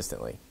that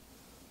consistently.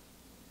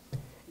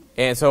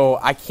 And so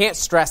I can't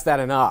stress that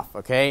enough,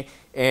 okay?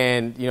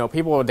 And,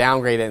 people will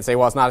downgrade it and say,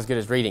 well, it's not as good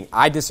as reading.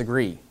 I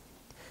disagree.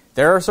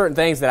 There are certain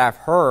things that I've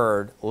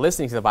heard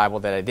listening to the Bible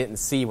that I didn't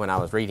see when I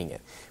was reading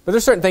it. But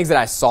there's certain things that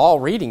I saw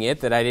reading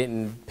it that I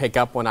didn't pick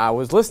up when I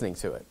was listening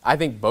to it. I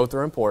think both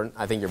are important.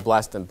 I think you're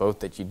blessed in both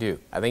that you do.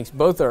 I think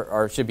both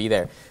should be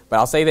there. But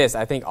I'll say this,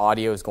 I think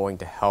audio is going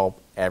to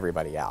help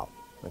everybody out,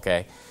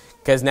 okay?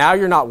 Because now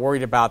you're not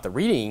worried about the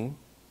reading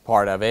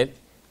part of it.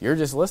 You're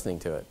just listening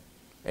to it.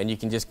 And you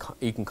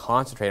can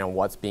concentrate on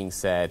what's being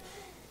said.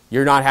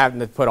 You're not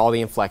having to put all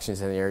the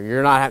inflections in there.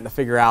 You're not having to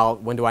figure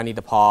out when do I need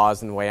to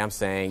pause in the way I'm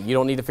saying. You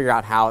don't need to figure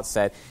out how it's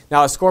said.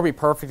 Now, is Scorby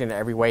perfect in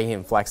every way he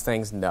inflects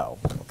things? No.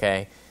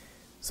 Okay?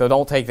 So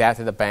don't take that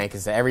to the bank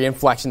as every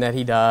inflection that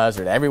he does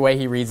or every way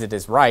he reads it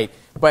is right.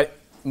 But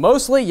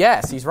mostly,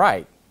 yes, he's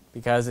right.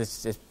 Because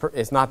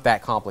it's not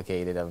that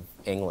complicated of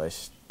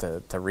English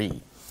to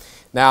read.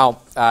 Now,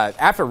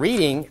 after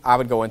reading, I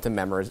would go into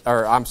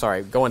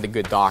go into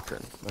good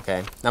doctrine.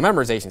 Okay? Now,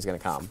 memorization is going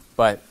to come.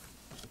 But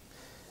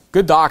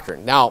good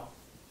doctrine. Now,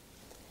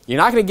 you're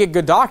not going to get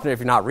good doctrine if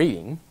you're not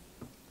reading.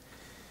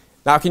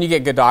 Now, can you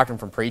get good doctrine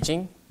from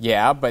preaching?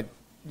 Yeah, but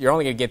you're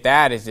only going to get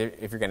that if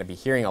you're going to be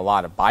hearing a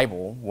lot of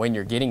Bible when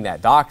you're getting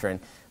that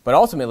doctrine. But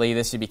ultimately,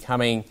 this should be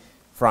coming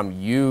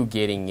from you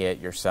getting it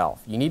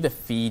yourself. You need to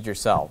feed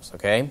yourselves,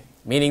 okay?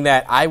 Meaning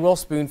that I will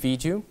spoon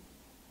feed you.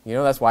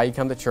 That's why you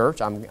come to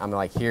church. I'm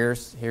like,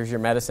 here's your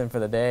medicine for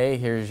the day.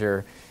 Here's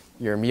your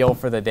meal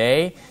for the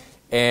day.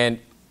 And,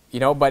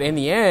 but in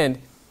the end,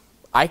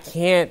 I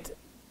can't,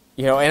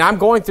 and I'm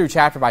going through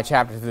chapter by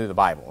chapter through the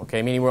Bible,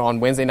 okay? Meaning we're on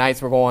Wednesday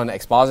nights, we're going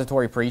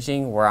expository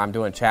preaching where I'm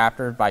doing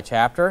chapter by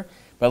chapter.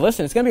 But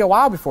listen, it's going to be a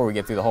while before we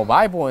get through the whole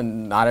Bible,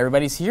 and not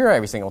everybody's here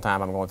every single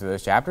time I'm going through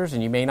those chapters,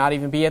 and you may not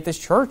even be at this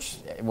church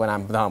when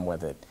I'm done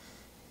with it,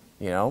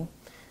 You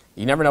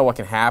never know what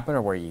can happen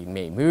or where you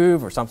may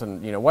move or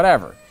something,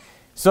 whatever.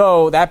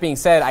 So that being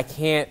said, I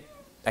can't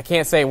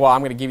say, well,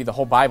 I'm going to give you the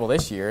whole Bible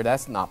this year.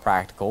 That's not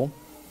practical,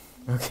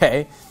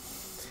 okay?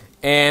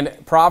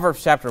 And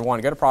Proverbs chapter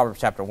 1, go to Proverbs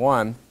chapter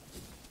 1,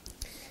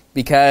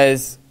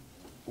 because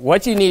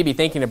what you need to be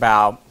thinking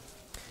about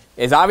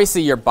is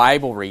obviously your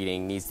Bible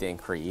reading needs to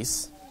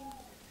increase.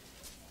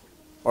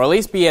 or at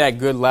least be at a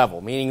good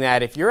level, meaning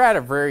that if you're at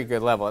a very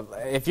good level,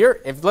 if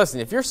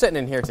you're sitting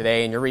in here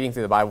today and you're reading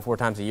through the Bible 4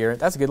 times a year,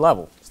 that's a good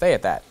level. Stay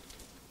at that.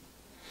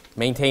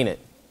 Maintain it.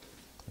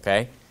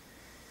 Okay?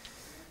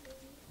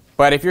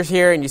 But if you're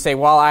here and you say,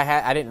 well,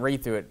 I didn't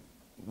read through it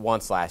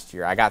once last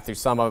year. I got through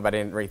some of it, but I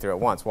didn't read through it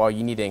once. Well,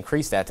 you need to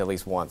increase that to at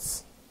least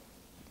once.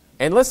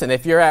 And listen,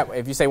 if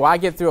you say, well, I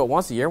get through it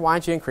once a year, why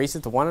don't you increase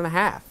it to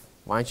 1.5?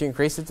 Why don't you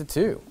increase it to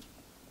 2?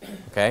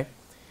 Okay?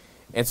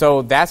 And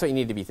so that's what you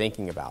need to be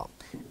thinking about.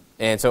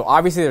 And so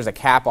obviously there's a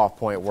cap-off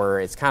point where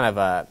it's kind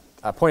of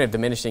a point of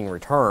diminishing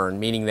return,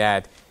 meaning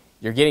that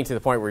you're getting to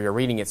the point where you're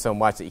reading it so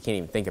much that you can't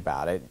even think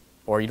about it,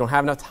 or you don't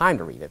have enough time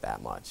to read it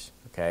that much.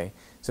 Okay?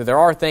 So there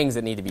are things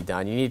that need to be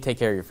done. You need to take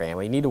care of your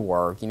family. You need to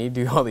work. You need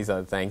to do all these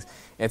other things.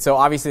 And so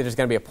obviously there's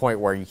going to be a point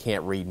where you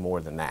can't read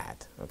more than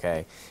that.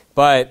 Okay?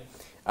 But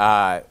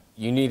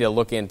you need to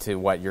look into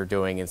what you're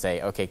doing and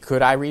say, okay,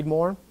 could I read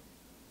more?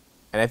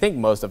 And I think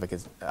most of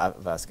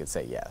us could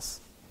say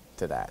yes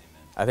to that.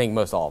 I think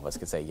most all of us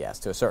could say yes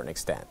to a certain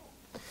extent.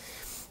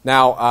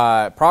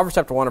 Now, Proverbs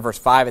chapter 1 and verse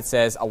 5, it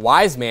says, a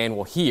wise man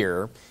will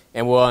hear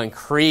and will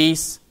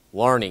increase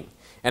learning.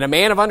 And a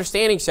man of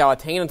understanding shall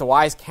attain unto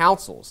wise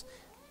counsels,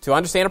 to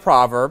understand a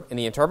proverb and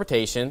the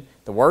interpretation,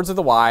 the words of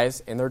the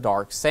wise and their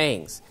dark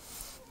sayings.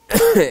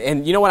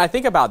 And you know, when I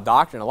think about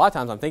doctrine, a lot of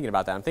times I'm thinking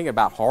about that. I'm thinking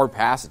about hard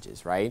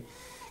passages, right?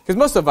 Because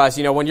most of us,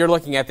 you know, when you're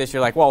looking at this,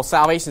 you're like, well,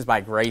 salvation is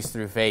by grace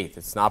through faith.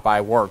 It's not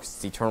by works.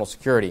 It's eternal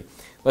security.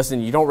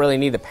 Listen, you don't really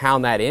need to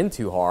pound that in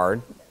too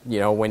hard, you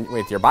know,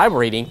 with your Bible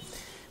reading.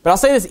 But I'll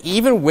say this,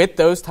 even with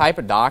those type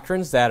of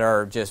doctrines that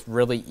are just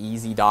really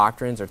easy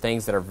doctrines or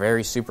things that are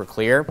very super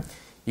clear,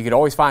 you could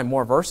always find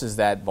more verses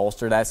that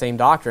bolster that same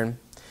doctrine.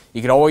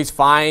 You could always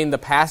find the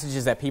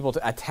passages that people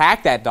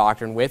attack that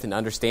doctrine with and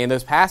understand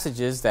those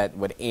passages that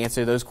would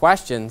answer those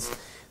questions.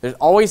 There's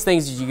always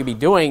things that you could be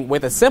doing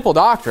with a simple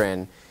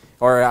doctrine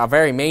or a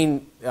very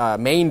main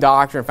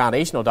doctrine,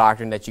 foundational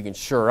doctrine that you can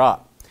shore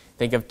up.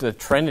 Think of the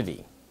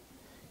Trinity.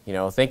 You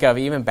know, think of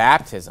even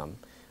baptism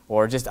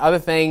or just other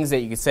things that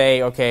you could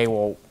say, okay,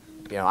 well,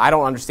 you know, I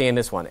don't understand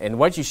this one. And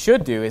what you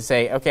should do is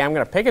say, okay, I'm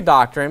going to pick a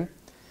doctrine.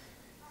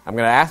 I'm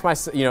going to ask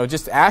myself, you know,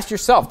 just ask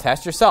yourself,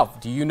 test yourself.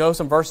 Do you know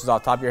some verses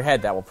off the top of your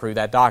head that will prove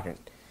that doctrine?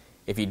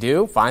 If you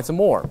do, find some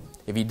more.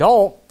 If you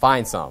don't,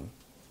 find some.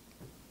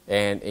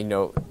 And you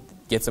know,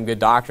 get some good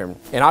doctrine.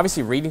 And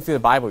obviously, reading through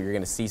the Bible, you're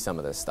going to see some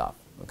of this stuff,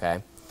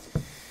 okay?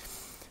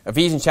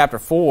 Ephesians chapter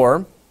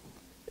 4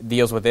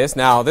 deals with this.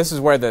 Now, this is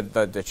where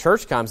the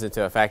church comes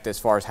into effect as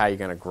far as how you're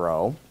going to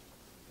grow.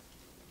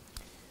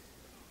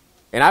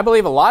 And I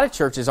believe a lot of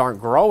churches aren't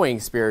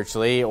growing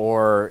spiritually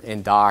or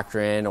in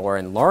doctrine or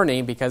in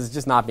learning because it's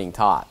just not being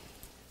taught.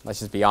 Let's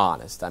just be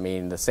honest. I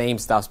mean, the same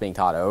stuff's being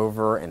taught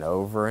over and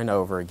over and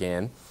over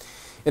again.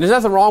 And there's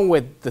nothing wrong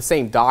with the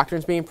same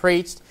doctrines being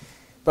preached.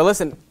 But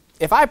listen,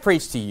 if I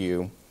preach to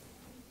you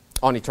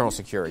on eternal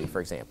security,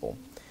 for example,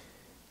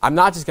 I'm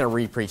not just going to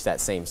re-preach that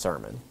same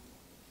sermon.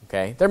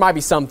 Okay? There might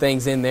be some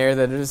things in there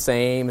that are the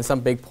same and some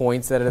big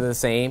points that are the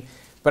same.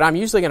 But I'm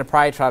usually going to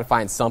probably try to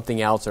find something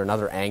else or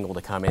another angle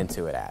to come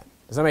into it at.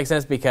 Does that make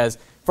sense? Because,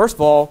 first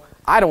of all,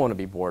 I don't want to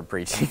be bored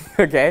preaching,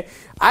 okay?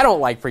 I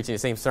don't like preaching the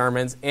same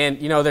sermons. And,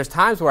 you know, there's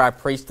times where I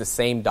preach the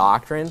same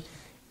doctrine,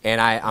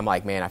 and I'm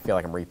like, man, I feel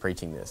like I'm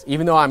re-preaching this.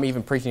 Even though I'm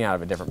even preaching out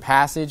of a different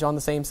passage on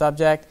the same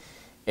subject,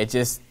 it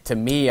just, to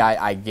me,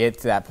 I get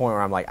to that point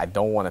where I'm like, I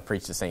don't want to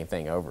preach the same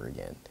thing over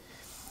again.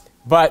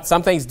 But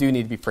some things do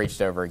need to be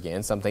preached over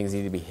again. Some things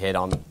need to be hit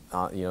on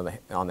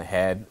the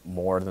head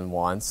more than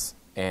once.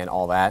 And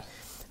all that.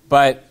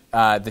 But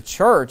the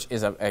church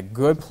is a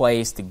good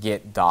place to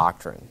get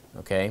doctrine,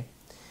 okay?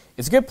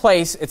 It's a good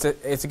place. It's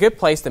a good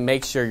place to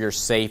make sure you're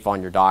safe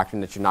on your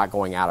doctrine, that you're not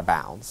going out of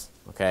bounds,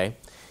 okay?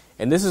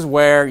 And this is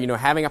where, you know,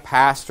 having a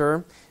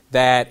pastor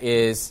that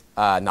is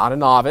not a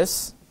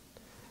novice,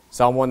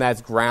 someone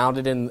that's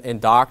grounded in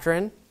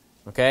doctrine,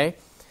 okay?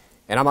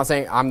 And I'm not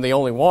saying I'm the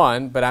only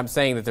one, but I'm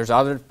saying that there's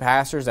other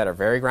pastors that are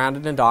very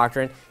grounded in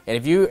doctrine. And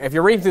if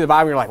you're reading through the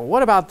Bible, you're like, well,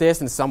 what about this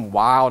and some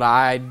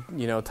wild-eyed,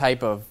 you know,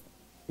 type of,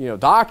 you know,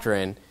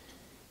 doctrine?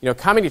 You know,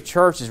 coming to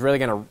church is really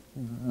going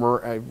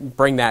to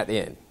bring that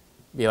in.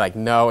 Be like,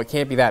 no, it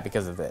can't be that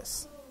because of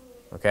this.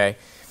 Okay?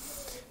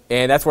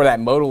 And that's where that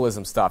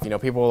modalism stuff, you know,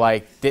 people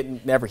like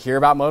never hear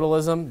about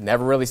modalism,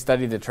 never really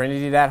studied the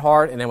Trinity that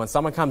hard, and then when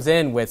someone comes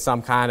in with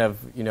some kind of,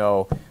 you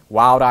know,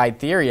 wild-eyed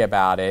theory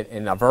about it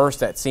and a verse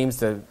that seems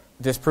to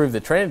disprove the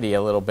Trinity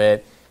a little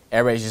bit,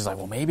 everybody's just like,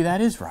 well, maybe that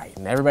is right,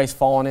 and everybody's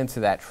falling into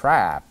that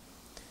trap.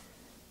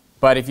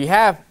 But if you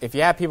have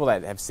people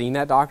that have seen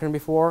that doctrine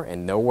before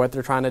and know what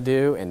they're trying to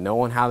do and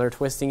knowing how they're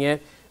twisting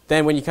it,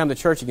 then when you come to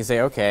church, you can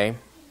say, okay,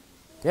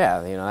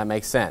 yeah, you know, that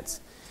makes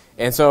sense.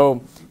 And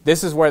so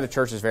this is where the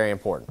church is very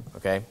important,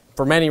 okay?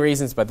 For many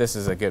reasons, but this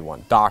is a good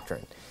one.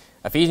 Doctrine.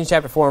 Ephesians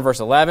chapter 4 and verse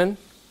 11,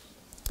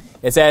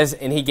 it says,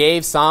 and he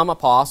gave some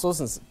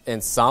apostles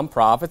and some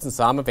prophets and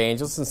some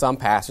evangelists and some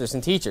pastors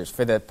and teachers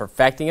for the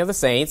perfecting of the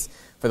saints,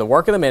 for the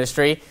work of the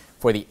ministry,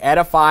 for the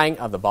edifying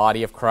of the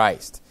body of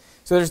Christ.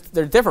 So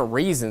there's different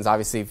reasons,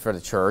 obviously, for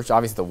the church.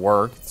 Obviously, the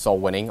work, soul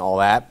winning, all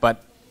that.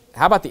 But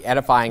how about the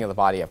edifying of the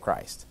body of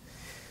Christ?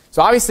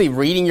 So obviously,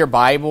 reading your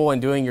Bible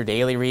and doing your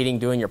daily reading,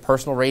 doing your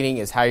personal reading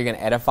is how you're going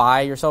to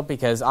edify yourself.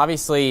 Because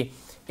obviously,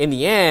 in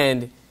the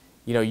end,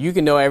 you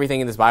can know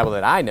everything in this Bible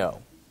that I know.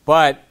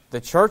 But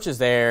the church is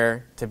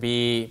there to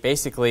be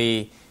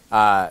basically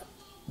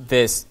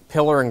this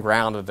pillar and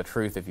ground of the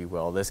truth, if you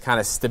will. This kind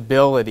of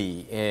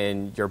stability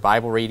in your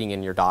Bible reading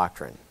and your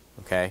doctrine.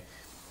 Okay?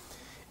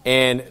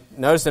 And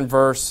notice in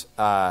verse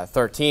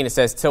 13, it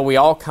says, "Till we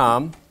all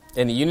come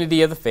in the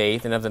unity of the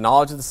faith and of the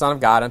knowledge of the Son of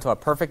God unto a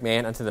perfect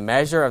man, unto the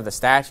measure of the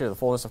stature of the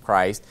fullness of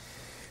Christ,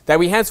 that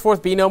we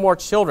henceforth be no more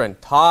children,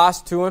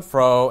 tossed to and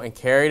fro and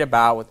carried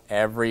about with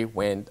every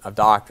wind of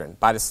doctrine,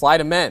 by the sleight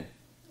of men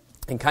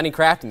and cunning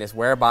craftiness,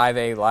 whereby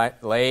they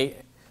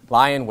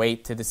lie in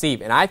wait to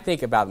deceive." And I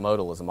think about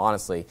modalism,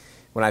 honestly,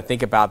 when I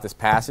think about this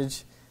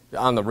passage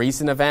on the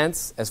recent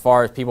events, as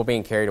far as people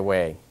being carried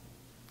away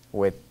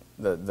with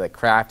the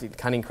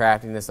cunning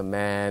craftiness of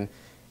men,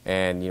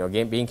 and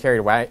being carried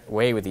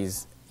away with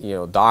these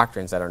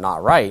doctrines that are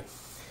not right.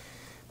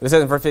 But it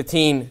says in verse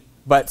 15,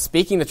 "But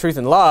speaking the truth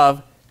in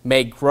love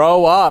may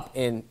grow up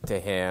into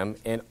him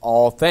in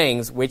all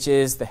things, which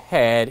is the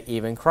head,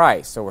 even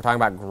Christ." So we're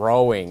talking about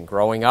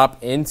growing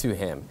up into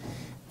him.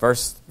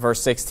 Verse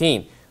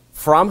 16,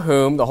 "From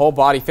whom the whole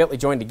body fitly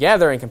joined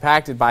together and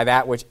compacted by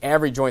that which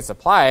every joint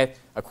supplieth,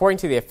 according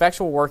to the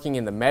effectual working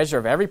in the measure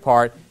of every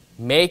part,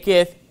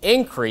 maketh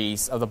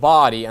increase of the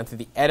body unto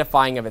the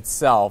edifying of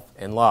itself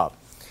in love."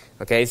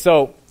 Okay,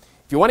 so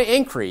if you want to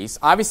increase,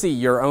 obviously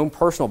your own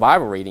personal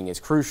Bible reading is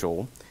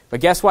crucial. But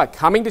guess what?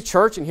 Coming to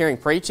church and hearing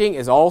preaching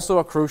is also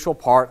a crucial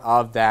part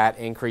of that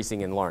increasing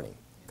in learning.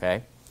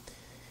 Okay?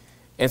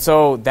 And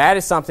so that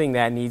is something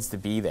that needs to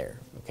be there.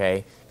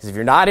 Okay? Because if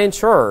you're not in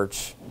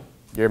church,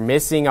 you're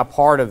missing a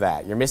part of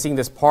that. You're missing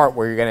this part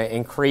where you're going to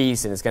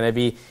increase, and it's going to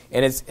be,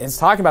 and it's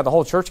talking about the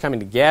whole church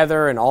coming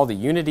together and all the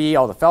unity,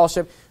 all the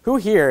fellowship. Who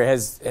here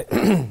has,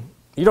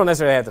 you don't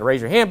necessarily have to raise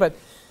your hand, but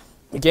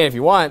again, if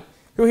you want,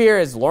 who here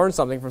has learned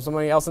something from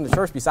somebody else in the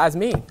church besides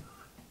me?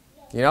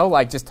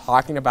 Like just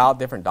talking about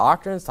different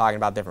doctrines, talking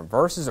about different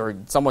verses, or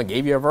someone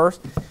gave you a verse.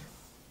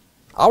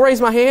 I'll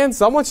raise my hand.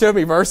 Someone showed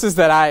me verses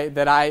that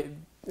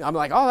I'm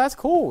like, oh, that's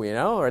cool,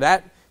 or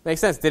that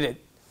makes sense. Did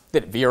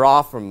it veer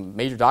off from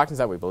major doctrines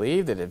that we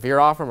believe? Did it veer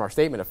off from our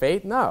statement of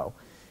faith? No.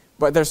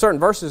 But there's certain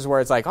verses where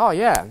it's like, oh,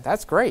 yeah,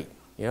 that's great.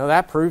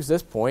 That proves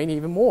this point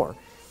even more.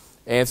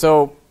 And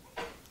so,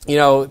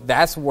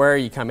 that's where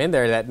you come in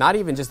there, that not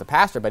even just the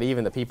pastor, but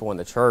even the people in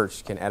the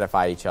church can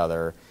edify each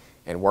other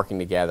and working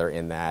together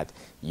in that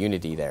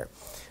unity there.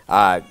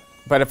 But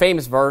a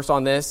famous verse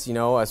on this,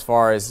 as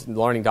far as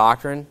learning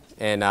doctrine,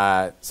 in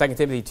 2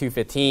 Timothy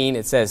 2:15,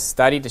 it says,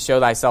 "Study to show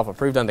thyself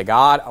approved unto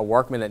God, a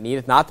workman that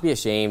needeth not to be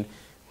ashamed,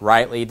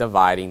 rightly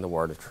dividing the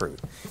word of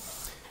truth."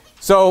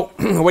 So,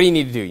 what do you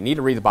need to do? You need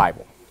to read the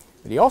Bible.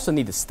 But you also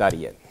need to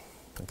study it.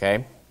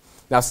 Okay?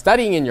 Now,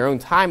 studying in your own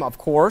time, of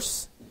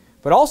course,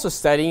 but also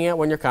studying it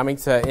when you're coming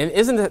to, and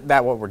isn't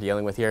that what we're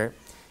dealing with here?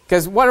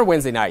 Because what are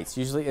Wednesday nights?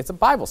 Usually it's a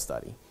Bible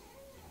study.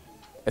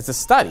 It's a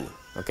study,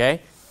 okay?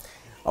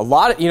 A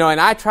lot of,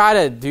 and I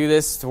try to do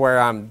this to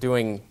where I'm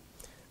doing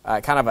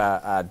kind of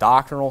a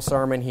doctrinal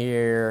sermon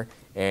here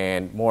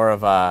and more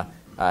of an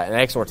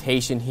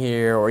exhortation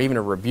here, or even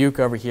a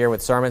rebuke over here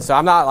with sermons. So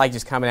I'm not like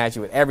just coming at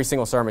you with every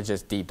single sermon,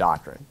 just deep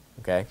doctrine,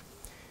 okay?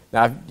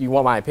 Now, if you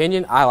want my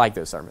opinion, I like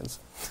those sermons.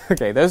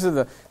 Okay, those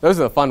are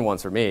the fun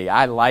ones for me.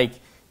 I like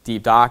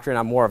deep doctrine.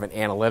 I'm more of an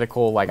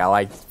analytical, I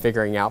like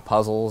figuring out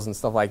puzzles and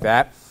stuff like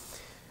that.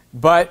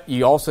 But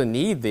you also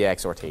need the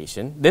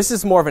exhortation. This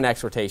is more of an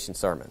exhortation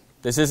sermon.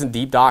 This isn't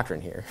deep doctrine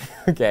here,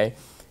 okay?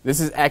 This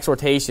is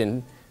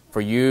exhortation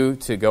for you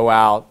to go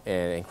out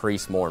and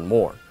increase more and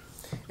more.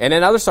 And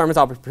in other sermons,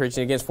 I'll be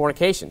preaching against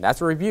fornication. That's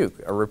a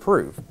rebuke, a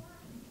reprove.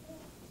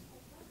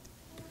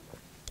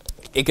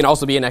 It can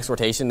also be an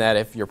exhortation that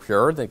if you're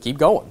pure, then keep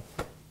going,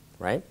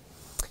 right?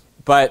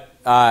 But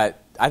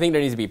I think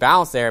there needs to be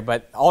balance there.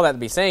 But all that to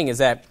be saying is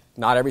that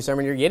not every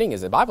sermon you're getting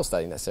is a Bible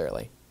study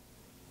necessarily.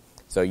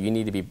 So you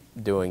need to be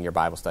doing your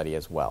Bible study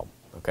as well,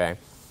 okay?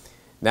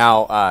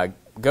 Now,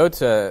 go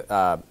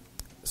to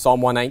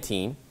Psalm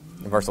 119,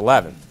 verse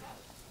 11.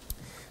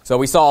 So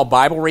we saw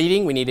Bible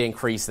reading. We need to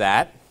increase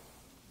that.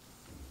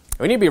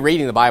 We need to be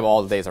reading the Bible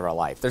all the days of our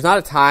life. There's not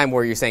a time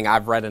where you're saying,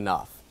 I've read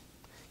enough.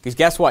 Because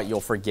guess what?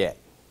 You'll forget.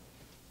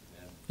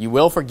 You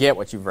will forget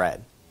what you've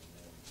read.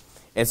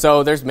 And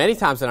so there's many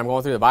times that I'm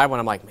going through the Bible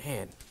and I'm like,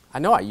 man, I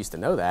know I used to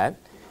know that.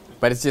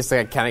 But it's just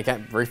kind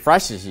of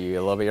refreshes you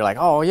a little bit. You're like,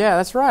 oh, yeah,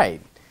 that's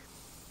right.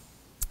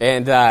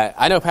 And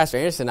I know Pastor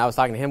Anderson, I was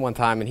talking to him one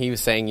time, and he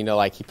was saying,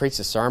 he preached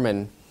a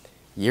sermon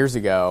years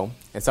ago,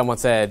 and someone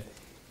said,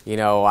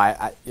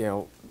 I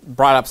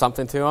brought up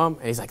something to him,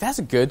 and he's like, that's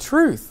a good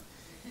truth.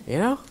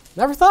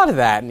 Never thought of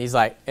that. And he's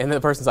like, and the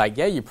person's like,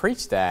 yeah, you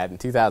preached that in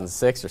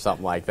 2006 or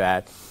something like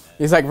that.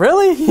 He's like,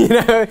 really?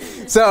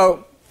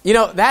 So,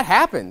 that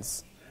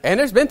happens. And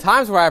there's been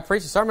times where I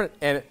preach a sermon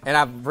and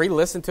I've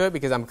re-listened to it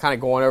because I'm kind of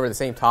going over the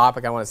same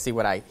topic. I want to see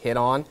what I hit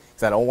on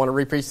because I don't want to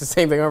re-preach the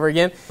same thing over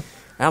again.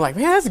 And I'm like,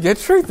 man, that's a good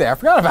truth there. I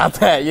forgot about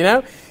that, you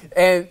know?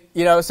 And,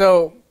 you know,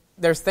 so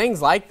there's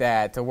things like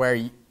that to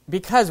where,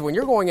 because when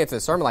you're going into a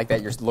sermon like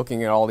that, you're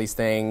looking at all these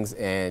things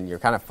and you're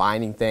kind of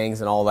finding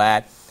things and all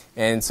that.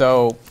 And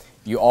so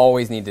you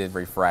always need to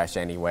refresh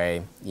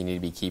anyway. You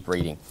need to keep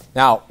reading.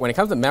 Now, when it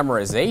comes to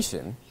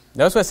memorization,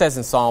 notice what it says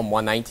in Psalm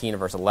 119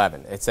 verse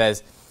 11. It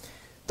says,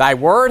 "Thy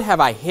word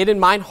have I hid in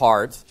mine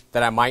heart,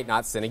 that I might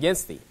not sin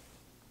against thee."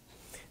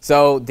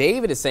 So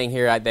David is saying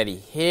here that he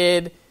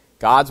hid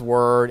God's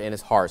word in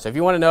his heart. So if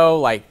you want to know,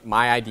 like,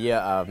 my idea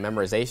of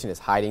memorization is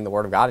hiding the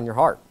word of God in your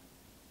heart.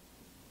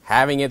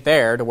 Having it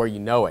there to where you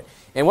know it.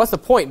 And what's the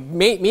point?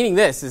 Meaning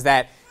this is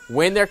that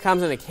when there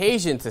comes an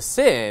occasion to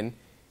sin,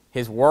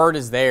 his word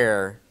is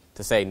there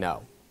to say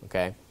no.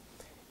 Okay?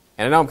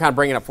 And I know I'm kind of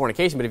bringing up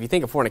fornication, but if you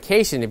think of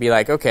fornication, you'd be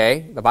like,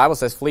 okay, the Bible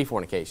says flee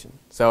fornication.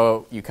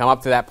 So you come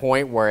up to that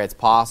point where it's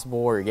possible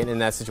or you're getting in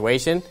that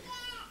situation,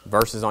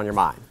 verses on your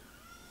mind.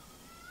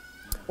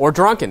 Or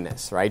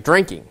drunkenness, right?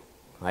 Drinking.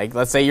 Like,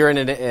 let's say you're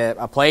in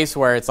a place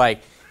where it's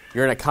like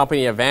you're in a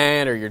company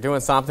event or you're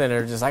doing something and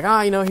they're just like,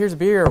 here's a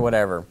beer or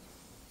whatever.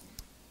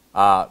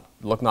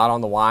 Look not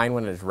on the wine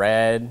when it is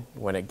red,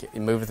 when it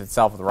moveth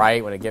itself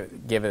right, when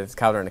it giveth its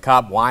color in a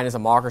cup. Wine is a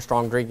mocker,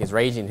 strong drink is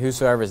raging.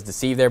 Whosoever is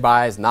deceived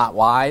thereby is not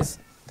wise.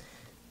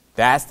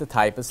 That's the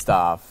type of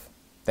stuff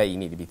that you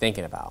need to be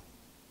thinking about.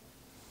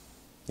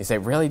 You say,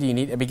 really, do you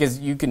need it? Because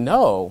you can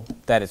know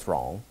that it's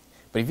wrong.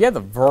 But if you have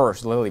the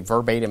verse literally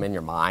verbatim in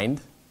your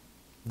mind,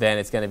 then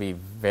it's going to be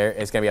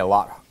a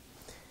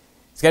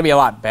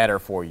lot better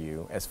for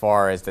you as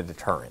far as the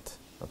deterrent.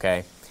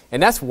 Okay?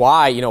 And that's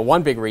why,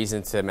 one big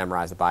reason to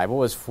memorize the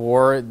Bible is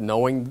for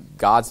knowing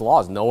God's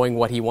laws, knowing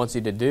what he wants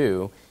you to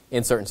do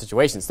in certain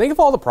situations. Think of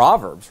all the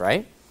Proverbs,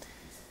 right?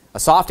 A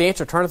soft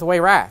answer turneth away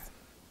wrath.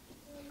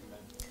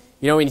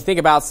 When you think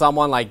about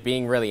someone like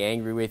being really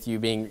angry with you,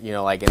 being,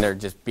 and they're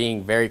just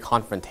being very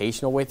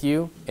confrontational with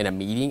you in a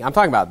meeting. I'm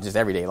talking about just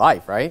everyday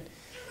life, right?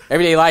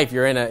 Everyday life,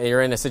 you're in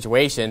a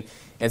situation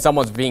and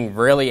someone's being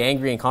really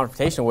angry and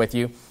confrontational with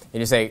you, and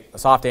you say, a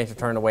soft answer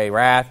turneth away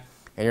wrath,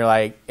 and you're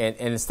like, and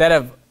instead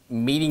of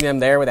meeting them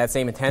there with that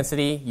same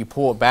intensity, you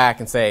pull it back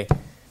and say,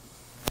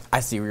 I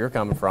see where you're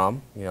coming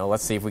from.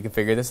 Let's see if we can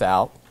figure this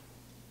out.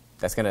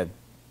 That's going to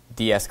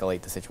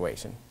de-escalate the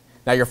situation.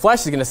 Now, your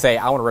flesh is going to say,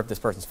 I want to rip this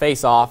person's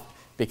face off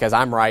because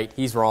I'm right,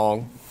 he's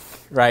wrong,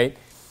 right?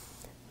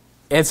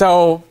 And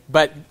so,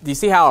 but do you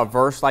see how a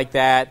verse like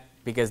that,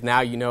 because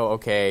now you know,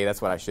 okay,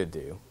 that's what I should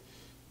do.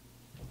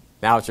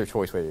 Now it's your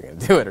choice whether you're going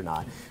to do it or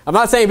not. I'm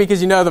not saying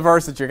because you know the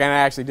verse that you're going to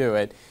actually do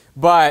it,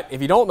 but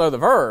if you don't know the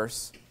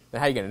verse, then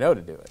how are you going to know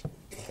to do it?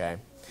 Okay.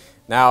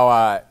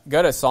 Now,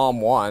 go to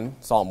Psalm 1.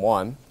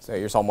 So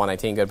you're Psalm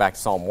 119. Go back to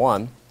Psalm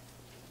 1.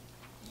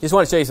 Just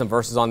want to show you some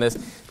verses on this,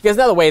 because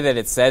another way that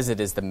it says it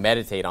is to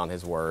meditate on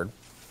his word.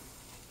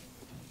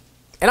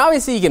 And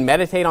obviously you can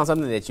meditate on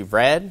something that you've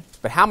read,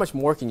 but how much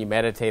more can you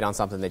meditate on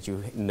something that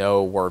you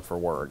know word for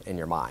word in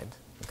your mind?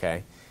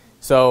 Okay.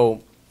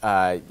 So,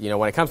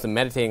 when it comes to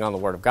meditating on the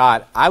word of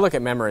God, I look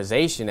at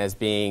memorization as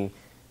being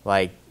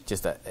like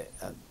just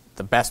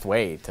the best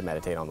way to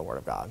meditate on the word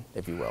of God,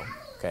 if you will.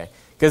 Okay?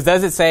 Because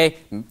does it say,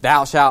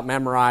 thou shalt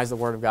memorize the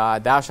word of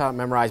God, thou shalt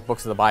memorize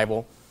books of the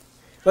Bible?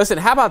 Listen,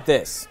 how about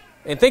this?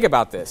 And think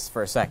about this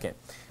for a second.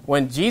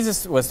 When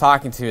Jesus was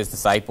talking to his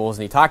disciples,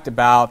 and he talked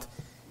about,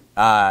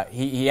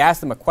 he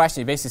asked them a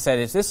question. He basically said,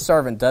 if this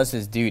servant does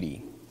his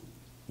duty,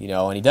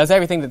 and he does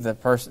everything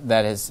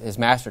that his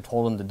master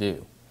told him to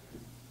do,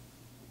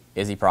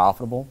 is he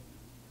profitable?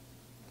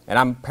 And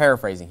I'm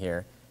paraphrasing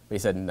here, but he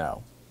said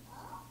no.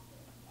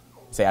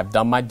 Say, I've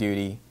done my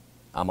duty,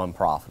 I'm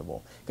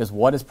unprofitable. Because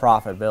what is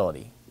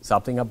profitability?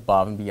 Something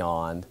above and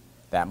beyond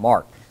that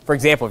mark. For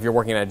example, if you're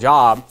working at a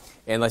job,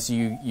 unless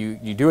you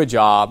do a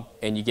job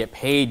and you get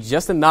paid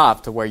just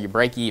enough to where you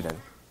break even,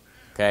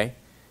 okay?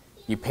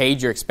 You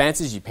paid your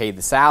expenses, you paid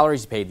the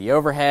salaries, you paid the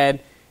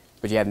overhead,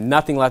 but you have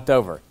nothing left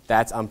over.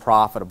 That's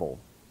unprofitable.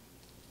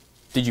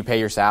 Did you pay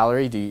your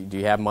salary? Do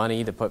you have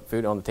money to put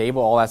food on the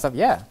table? All that stuff?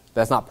 Yeah,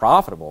 that's not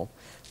profitable.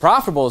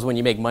 Profitable is when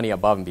you make money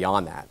above and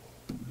beyond that.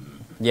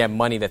 You have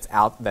money that's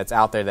out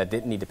there that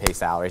didn't need to pay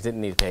salaries,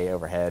 didn't need to pay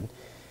overhead.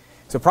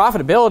 So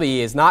profitability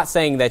is not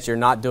saying that you're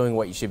not doing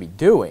what you should be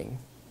doing.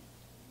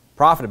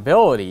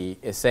 Profitability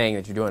is saying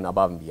that you're doing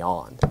above and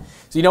beyond.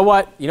 So you know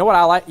what? You know what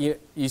I like?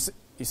 You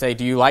say,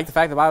 do you like the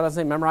fact the Bible doesn't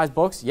say memorize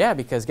books? Yeah,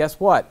 because guess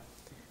what?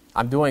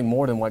 I'm doing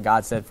more than what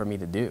God said for me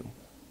to do.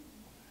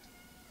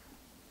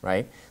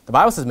 Right? The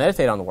Bible says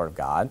meditate on the Word of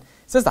God.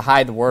 It says to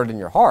hide the Word in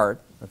your heart.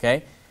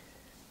 Okay?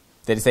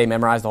 Did it say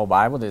memorize the whole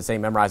Bible? Did it say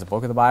memorize a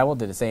book of the Bible?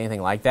 Did it say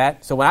anything like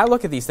that? So when I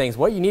look at these things,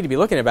 what you need to be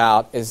looking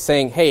about is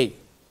saying, hey,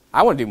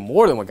 I want to do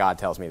more than what God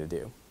tells me to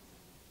do.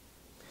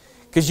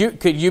 Could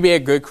you be a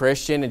good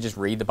Christian and just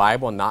read the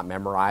Bible and not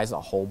memorize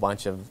a whole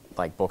bunch of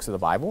books of the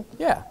Bible?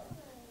 Yeah.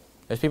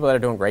 There's people that are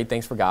doing great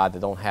things for God that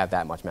don't have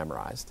that much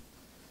memorized.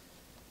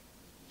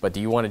 But do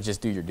you want to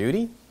just do your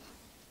duty?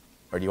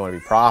 or do you want to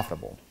be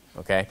profitable?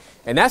 Okay?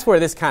 And that's where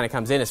this kind of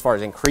comes in as far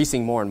as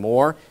increasing more and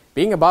more,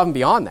 being above and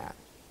beyond that.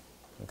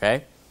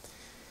 Okay?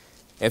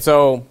 And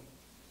so,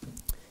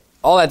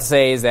 all that to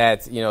say is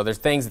that, there's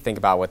things to think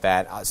about with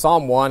that.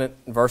 Psalm 1,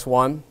 verse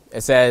 1,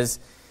 it says,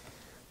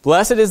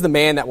 "Blessed is the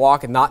man that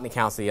walketh not in the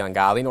counsel of the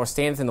ungodly, nor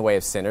standeth in the way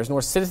of sinners,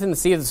 nor sitteth in the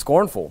seat of the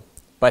scornful.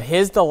 But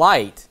his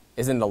delight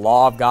is in the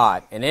law of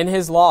God, and in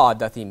his law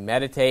doth he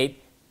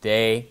meditate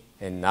day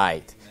and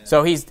night." Amen.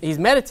 So he's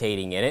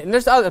meditating in it. And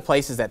there's other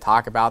places that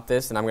talk about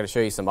this, and I'm going to show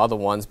you some other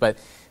ones. But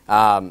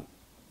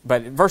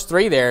verse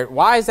 3 there,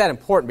 why is that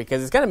important?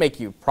 Because it's going to make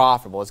you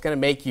profitable. It's going to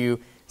make you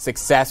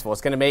successful.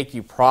 It's going to make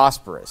you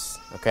prosperous.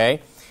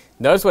 Okay?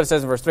 Notice what it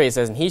says in verse 3. It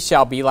says, "And he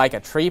shall be like a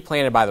tree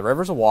planted by the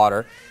rivers of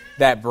water,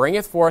 that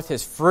bringeth forth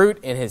his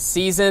fruit in his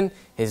season.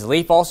 His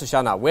leaf also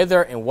shall not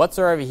wither, and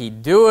whatsoever he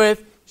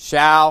doeth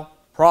shall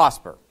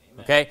prosper."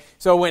 Okay?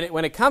 So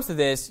when it comes to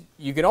this,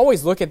 you can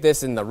always look at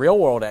this in the real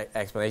world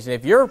explanation.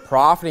 If you're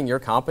profiting your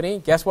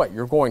company, guess what?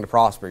 You're going to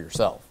prosper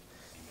yourself.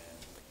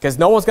 Because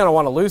no one's going to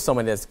want to lose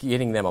someone that's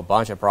getting them a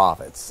bunch of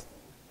profits.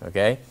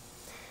 Okay?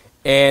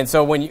 And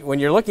so when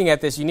you're looking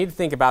at this, you need to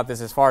think about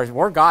this as far as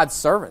we're God's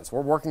servants.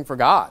 We're working for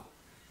God.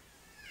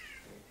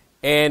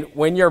 And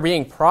when you're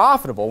being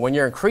profitable, when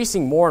you're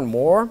increasing more and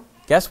more,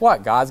 guess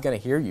what? God's going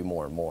to hear you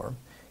more and more.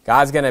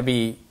 God's going to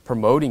be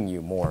promoting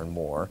you more and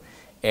more.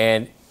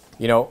 And,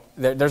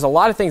 there's a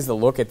lot of things to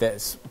look at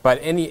this. But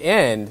in the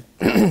end,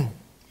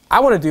 I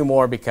want to do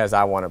more because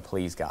I want to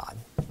please God.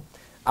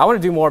 I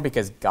want to do more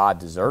because God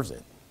deserves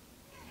it.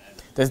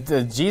 Does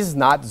Jesus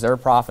not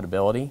deserve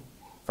profitability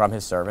from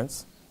his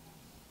servants?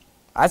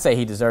 I'd say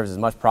he deserves as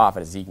much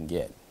profit as he can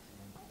get.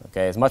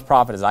 Okay, as much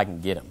profit as I can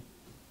get him.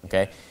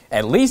 Okay,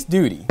 at least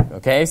duty.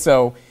 Okay,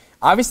 so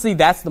obviously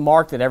that's the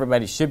mark that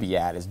everybody should be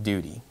at, is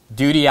duty.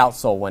 Duty out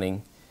soul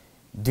winning,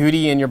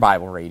 duty in your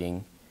Bible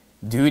reading,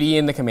 duty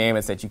in the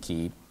commandments that you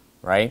keep,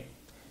 right?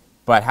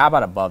 But how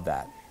about above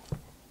that?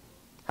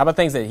 How about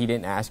things that he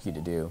didn't ask you to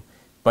do,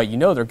 but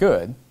they're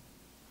good,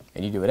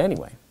 and you do it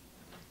anyway?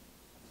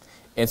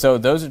 And so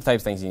those are the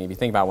types of things you need to be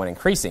thinking about when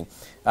increasing.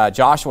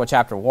 Joshua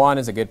chapter 1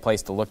 is a good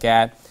place to look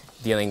at,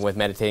 dealing with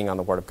meditating on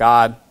the Word of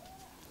God.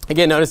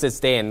 Again, notice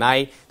it's day and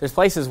night. There's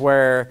places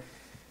where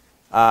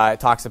David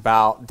talks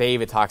about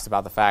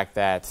the fact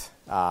that,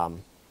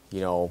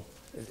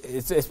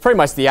 it's pretty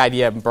much the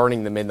idea of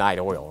burning the midnight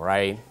oil,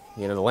 right?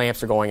 The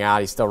lamps are going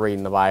out, he's still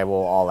reading the Bible,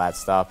 all that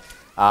stuff.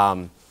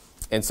 And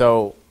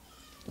so,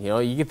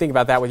 you can think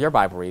about that with your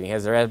Bible reading.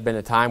 Has there ever been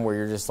a time where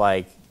you're just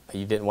like,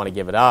 you didn't want to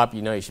give it up,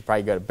 you should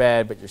probably go to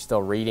bed, but you're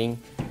still reading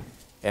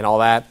and all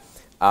that?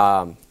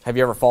 Have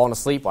you ever fallen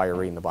asleep while you're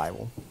reading the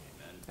Bible?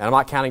 And I'm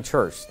not counting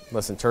church.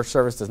 Listen, church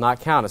service does not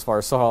count as far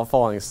as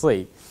falling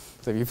asleep.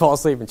 So if you fall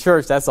asleep in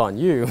church, that's on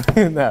you.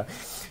 No.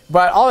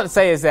 But all I'd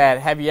say is that,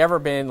 have you ever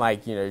been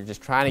like, you're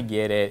just trying to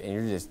get it, and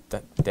you're just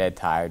dead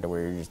tired to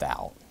where you're just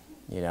out,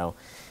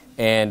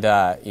 And,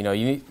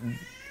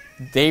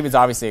 David's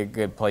obviously a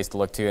good place to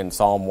look to, and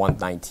Psalm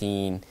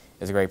 119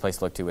 is a great place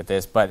to look to with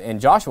this. But in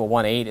Joshua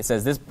 1:8, it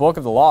says, "This book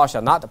of the law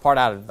shall not depart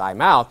out of thy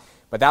mouth,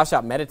 but thou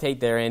shalt meditate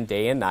therein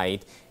day and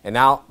night, and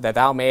that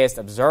thou mayest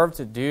observe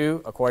to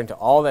do according to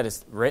all that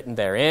is written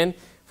therein.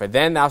 For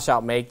then thou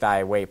shalt make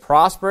thy way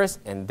prosperous,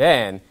 and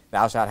then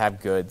thou shalt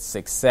have good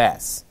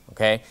success."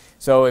 Okay?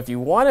 So if you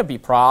want to be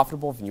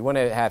profitable, if you want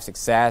to have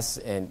success,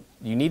 and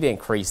you need to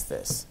increase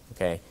this.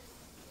 Okay?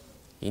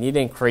 You need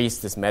to increase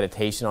this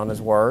meditation on his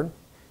Word,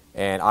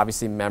 and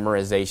obviously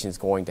memorization is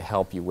going to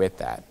help you with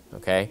that.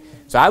 Okay?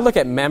 So I look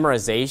at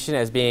memorization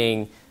as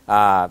being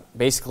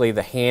basically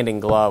the hand in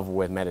glove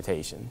with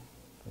meditation.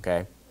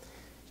 Okay?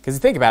 Because you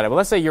think about it, well,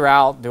 let's say you're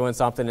out doing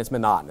something that's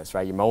monotonous,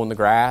 right? You're mowing the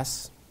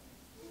grass.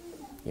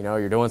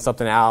 You're doing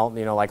something out,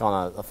 like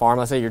on a farm.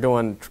 Let's say you're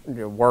doing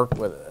work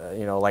with,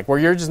 like where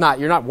you're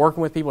not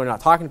working with people, you're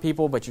not talking to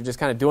people, but you're just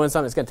kind of doing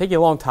something. It's going to take you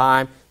a long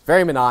time. It's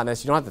very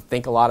monotonous. You don't have to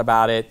think a lot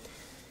about it.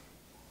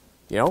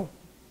 Yeah.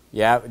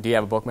 Do you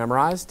have a book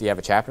memorized? Do you have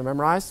a chapter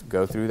memorized?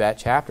 Go through that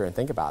chapter and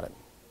think about it.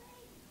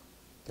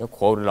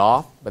 Quote it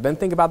off, but then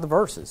think about the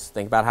verses.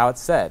 Think about how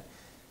it's said.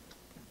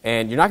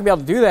 And you're not going to be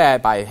able to do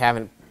that by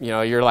having,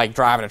 you're like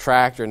driving a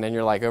tractor and then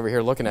you're like over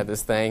here looking at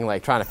this thing,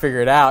 like trying to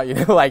figure it out,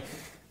 like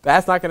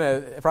that's not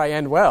going to probably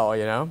end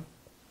well,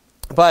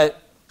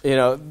 But,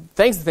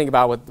 things to think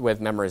about with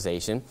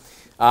memorization.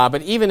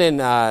 But even in,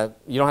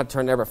 you don't have to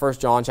turn there, but 1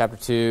 John chapter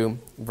 2,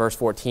 verse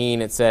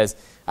 14, it says,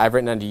 "I've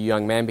written unto you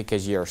young men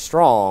because ye are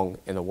strong,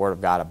 and the word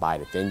of God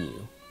abideth in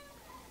you.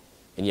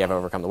 And you have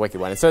overcome the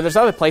wicked one." And so there's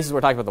other places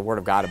we're talking about the word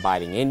of God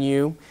abiding in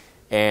you.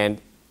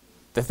 And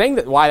the thing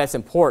why that's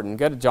important,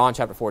 go to John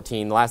chapter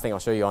 14. The last thing I'll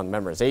show you on the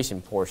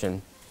memorization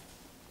portion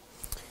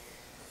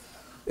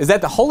is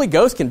that the Holy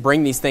Ghost can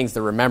bring these things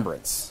to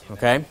remembrance.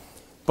 Okay?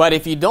 But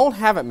if you don't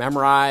have it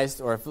memorized,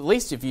 or at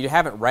least if you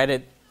haven't read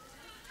it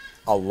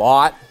a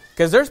lot,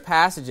 because there's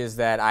passages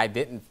that I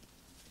didn't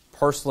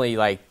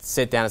personally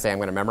sit down and say I'm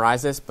going to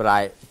memorize this, but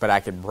I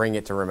could bring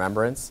it to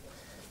remembrance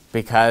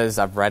because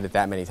I've read it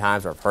that many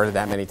times, or I've heard it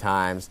that many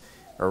times,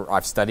 or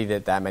I've studied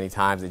it that many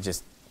times.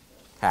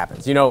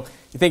 happens. You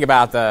think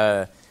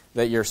about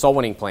your soul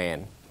winning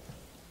plan.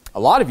 A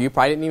lot of you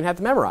probably didn't even have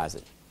to memorize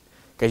it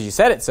because you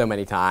said it so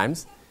many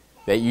times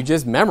that you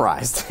just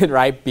memorized it,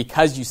 right?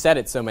 Because you said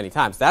it so many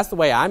times. That's the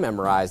way I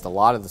memorized a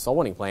lot of the soul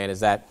winning plan,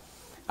 is that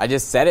I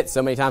just said it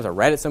so many times, I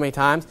read it so many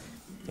times,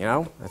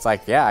 it's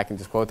like, yeah, I can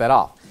just quote that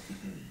off.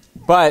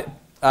 But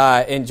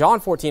in John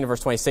 14, verse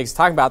 26,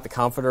 talking about the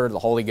Comforter, the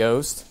Holy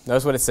Ghost,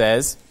 notice what it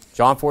says.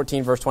 John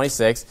 14, verse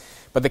 26,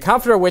 "But the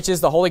Comforter, which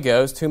is the Holy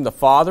Ghost, whom the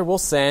Father will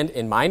send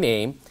in my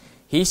name,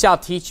 he shall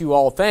teach you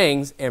all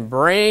things, and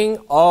bring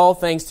all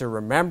things to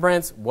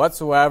remembrance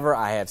whatsoever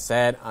I have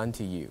said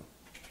unto you."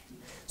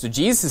 So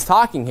Jesus is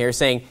talking here,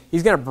 saying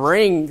he's going to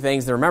bring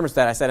things to remembrance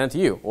that I said unto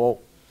you. Well,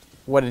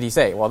 what did he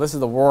say? Well, this is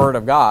the Word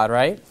of God,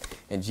 right?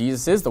 And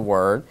Jesus is the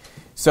Word.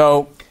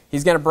 So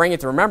he's going to bring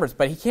it to remembrance,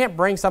 but he can't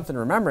bring something to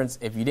remembrance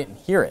if you didn't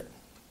hear it.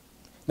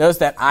 Notice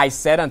that I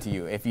said unto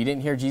you. If you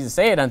didn't hear Jesus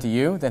say it unto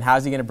you, then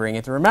how's he going to bring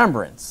it to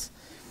remembrance?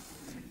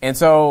 And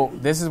so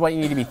this is what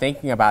you need to be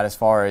thinking about as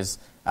far as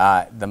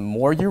the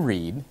more you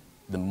read,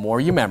 the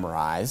more you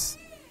memorize,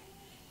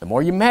 the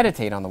more you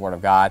meditate on the Word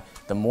of God,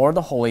 the more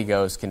the Holy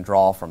Ghost can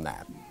draw from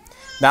that.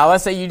 Now,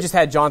 let's say you just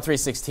had John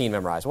 3:16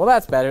 memorized. Well,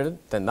 that's better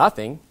than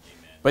nothing.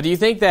 But do you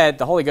think that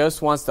the Holy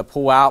Ghost wants to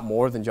pull out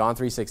more than John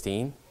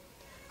 3:16?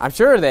 I'm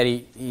sure that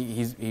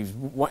he's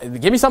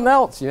give me something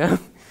else,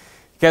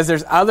 because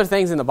there's other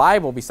things in the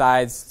Bible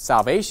besides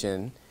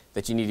salvation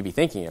that you need to be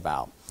thinking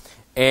about.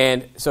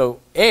 And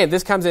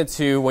this comes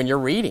into when you're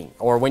reading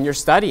or when you're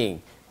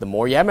studying. The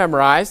more you have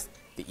memorized,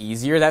 the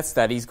easier that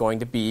study is going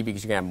to be,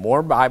 because you're going to have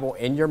more Bible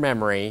in your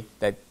memory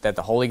that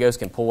the Holy Ghost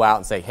can pull out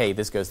and say, hey,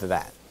 this goes to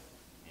that.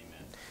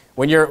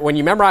 Amen. When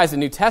you memorize the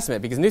New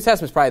Testament, because the New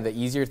Testament is probably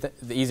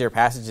the easier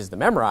passages to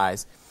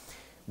memorize,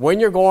 when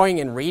you're going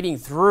and reading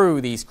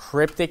through these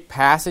cryptic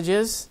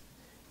passages,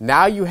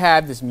 now you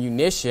have this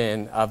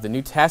munition of the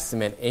New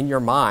Testament in your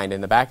mind,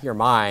 in the back of your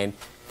mind,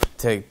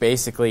 to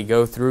basically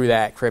go through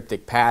that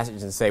cryptic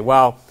passage and say,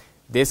 well,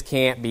 this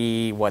can't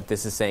be what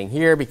this is saying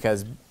here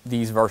because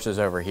these verses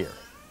over here,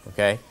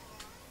 okay?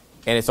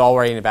 And it's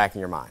already in the back of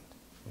your mind,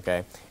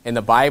 okay? And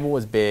the Bible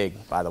is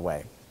big, by the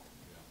way.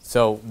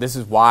 So this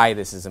is why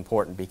this is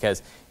important,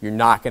 because you're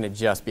not going to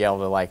just be able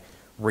to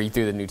read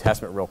through the New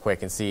Testament real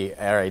quick and see,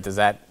 all right, does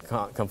that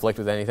conflict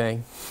with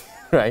anything,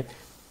 right?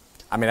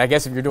 I mean, I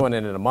guess if you're doing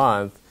it in a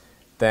month,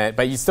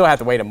 but you still have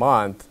to wait a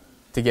month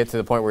to get to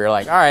the point where you're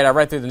like, all right, I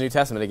read through the New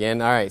Testament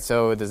again. All right,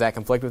 so does that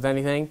conflict with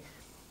anything?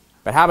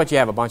 But how about you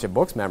have a bunch of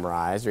books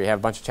memorized, or you have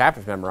a bunch of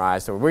chapters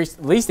memorized, so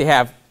at least you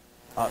have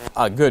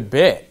a good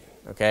bit,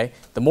 okay?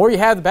 The more you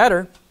have, the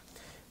better.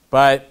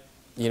 But,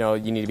 you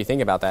need to be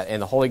thinking about that,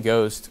 and the Holy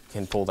Ghost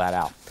can pull that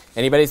out.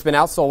 Anybody that's been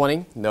out soul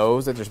winning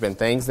knows that there's been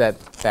things that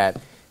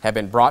have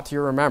been brought to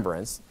your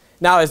remembrance.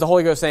 Now, is the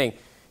Holy Ghost saying,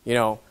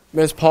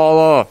 Miss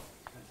Paula,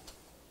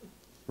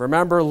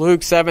 remember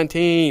Luke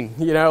 17,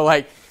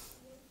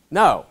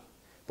 no.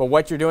 But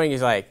what you're doing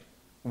is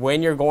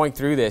when you're going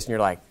through this and you're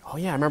like, oh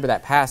yeah, I remember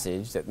that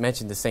passage that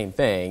mentioned the same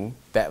thing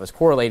that was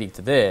correlating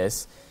to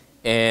this.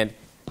 And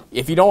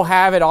if you don't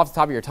have it off the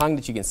top of your tongue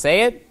that you can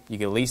say it, you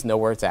can at least know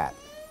where it's at.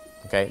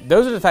 Okay?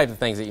 Those are the types of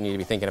things that you need to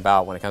be thinking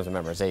about when it comes to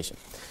memorization.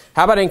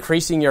 How about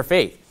increasing your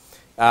faith?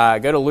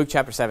 Go to Luke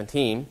chapter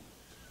 17.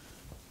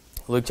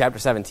 Luke chapter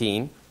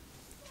 17.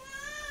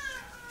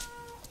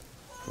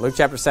 Luke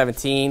chapter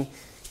 17.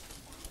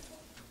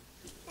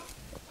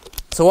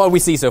 So what do we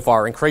see so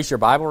far? Increase your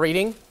Bible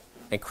reading.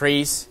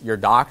 Increase your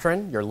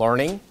doctrine, your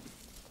learning.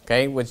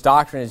 Okay, which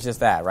doctrine is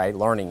just that, right?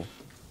 Learning.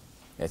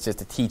 It's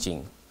just a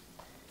teaching.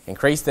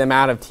 Increase the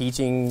amount of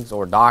teachings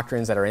or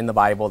doctrines that are in the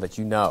Bible that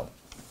you know.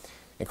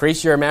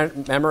 Increase your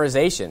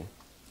memorization.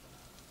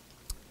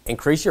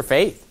 Increase your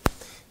faith.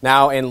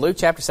 Now, in Luke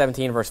chapter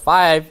 17, verse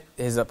 5,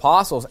 his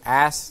apostles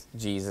asked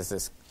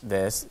Jesus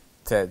this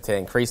to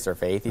increase their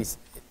faith.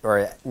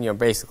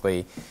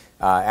 Basically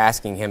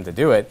asking him to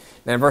do it.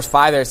 And in verse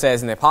 5 there it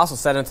says, "And the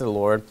apostles said unto the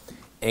Lord,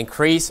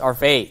 increase our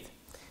faith.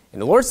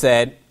 And the Lord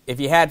said, if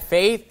you had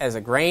faith as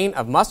a grain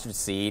of mustard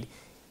seed,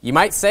 you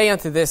might say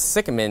unto this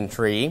sycamore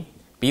tree,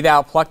 be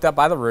thou plucked up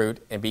by the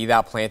root, and be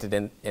thou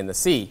planted in the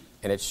sea,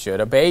 and it should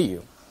obey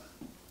you."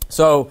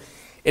 So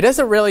it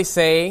doesn't really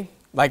say,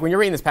 when you're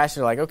reading this passage,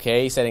 you're like,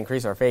 okay, he said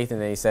increase our faith, and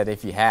then he said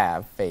if you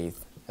have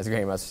faith as a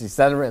grain of mustard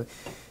seed.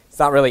 It's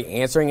not really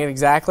answering it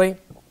exactly.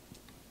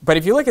 But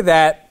if you look at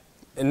that,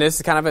 and this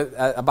is kind of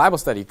a Bible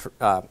study,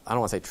 I don't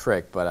want to say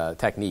trick, but a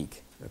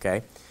technique,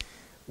 okay?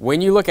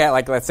 When you look at,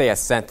 let's say a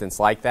sentence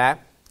like that,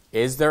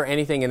 is there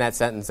anything in that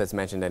sentence that's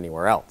mentioned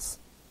anywhere else?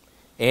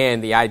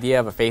 And the idea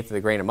of a faith of the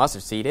grain of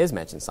mustard seed is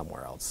mentioned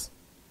somewhere else.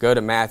 Go to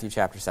Matthew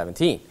chapter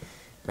 17.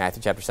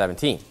 Matthew chapter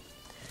 17.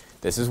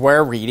 This is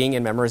where reading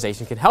and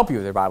memorization can help you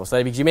with your Bible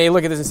study, because you may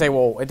look at this and say,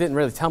 well, it didn't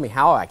really tell me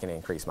how I can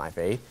increase my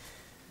faith.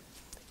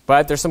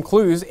 But there's some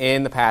clues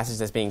in the passage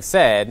that's being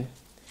said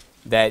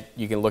that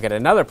you can look at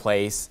another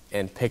place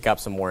and pick up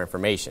some more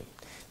information.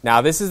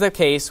 Now, this is the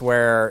case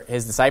where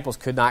his disciples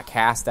could not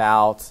cast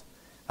out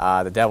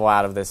the devil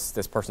out of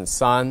this person's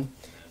son.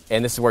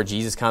 And this is where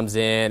Jesus comes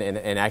in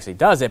and actually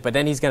does it, but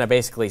then he's going to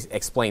basically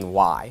explain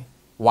why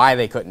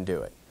they couldn't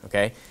do it,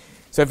 okay?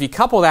 So if you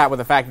couple that with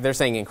the fact that they're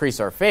saying increase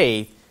our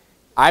faith,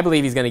 I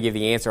believe he's going to give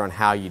the answer on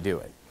how you do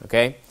it,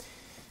 okay?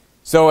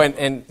 So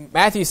in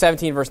Matthew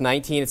 17, verse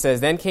 19, it says,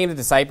 Then came the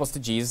disciples to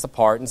Jesus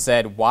apart and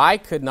said, Why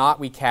could not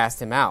we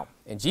cast him out?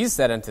 And Jesus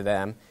said unto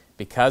them,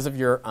 Because of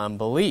your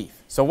unbelief.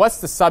 So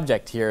what's the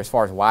subject here as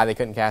far as why they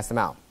couldn't cast him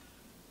out?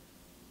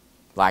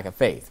 Lack of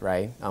faith,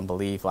 right?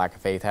 Unbelief, lack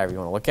of faith, however you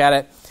want to look at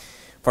it.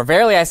 For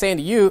verily I say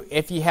unto you,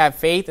 if ye have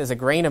faith as a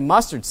grain of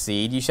mustard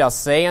seed, ye shall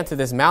say unto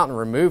this mountain,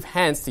 Remove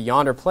hence to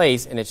yonder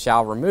place, and it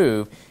shall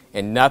remove,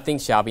 and nothing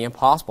shall be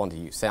impossible unto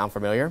you. Sound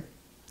familiar?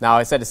 Now,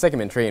 I said the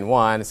sycamore tree in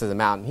one, it says a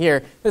mountain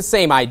here. The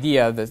same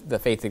idea of the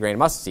faith of the grain of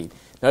mustard seed.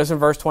 Notice in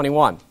verse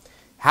 21,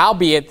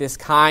 Howbeit this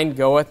kind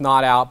goeth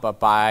not out, but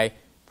by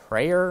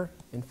prayer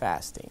and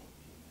fasting.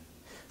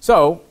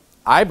 So,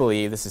 I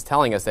believe this is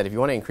telling us that if you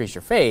want to increase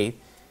your faith,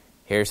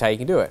 here's how you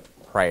can do it.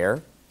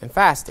 Prayer and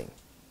fasting.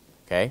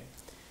 Okay?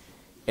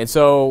 And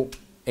so,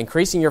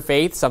 increasing your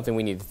faith is something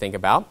we need to think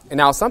about. And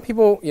now, some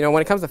people,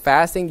 when it comes to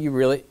fasting,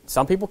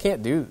 some people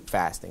can't do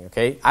fasting,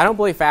 okay? I don't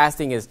believe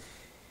fasting is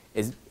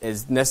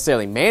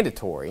necessarily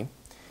mandatory,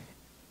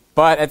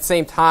 but at the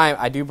same time,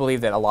 I do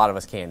believe that a lot of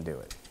us can do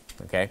it,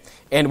 okay?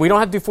 And we don't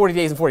have to do 40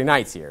 days and 40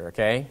 nights here,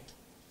 okay?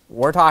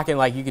 We're talking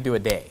like you could do a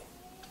day.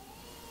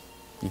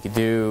 You could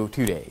do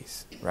 2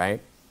 days, right?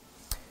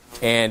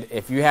 And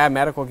if you have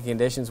medical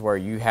conditions where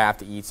you have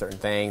to eat certain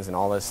things and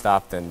all this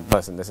stuff, then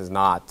listen, this is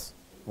not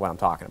what I'm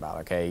talking about,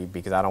 okay?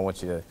 Because I don't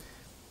want you to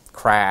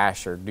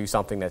crash or do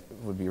something that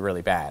would be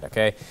really bad,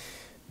 okay?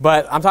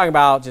 But I'm talking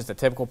about just a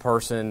typical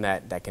person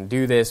that can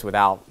do this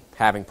without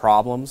having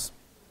problems.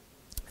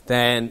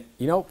 Then,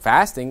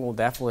 fasting will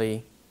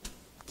definitely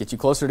get you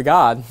closer to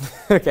God,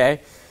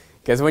 okay?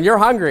 Because when you're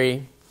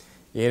hungry,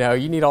 you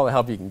need all the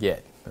help you can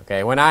get,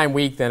 okay? When I am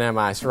weak, then am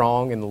I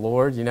strong in the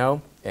Lord,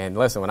 And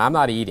listen, when I'm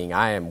not eating,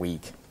 I am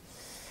weak.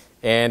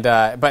 And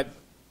but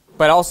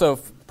also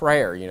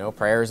prayer,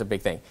 prayer is a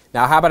big thing.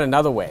 Now, how about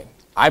another way?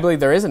 I believe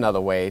there is another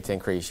way to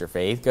increase your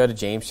faith. Go to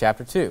James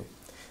chapter 2.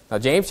 Now,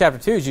 James chapter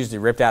 2 is usually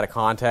ripped out of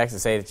context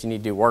and say that you need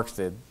to do works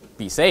to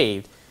be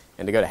saved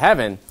and to go to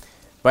heaven.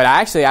 But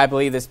actually, I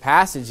believe this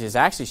passage is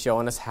actually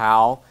showing us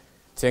how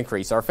to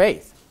increase our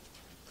faith.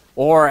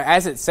 Or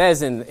as it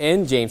says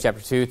in James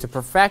chapter 2, to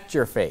perfect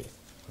your faith.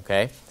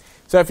 Okay?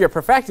 So if you're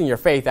perfecting your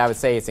faith, I would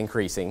say it's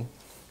increasing.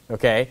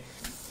 Okay?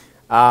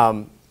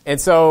 And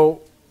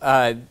so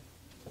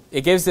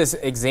it gives this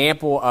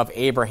example of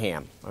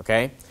Abraham.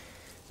 Okay?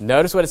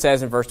 Notice what it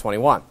says in verse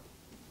 21.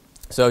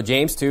 So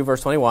James 2, verse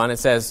 21, it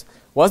says,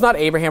 Was not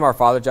Abraham our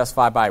father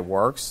justified by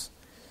works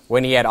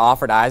when he had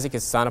offered Isaac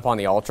his son upon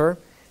the altar?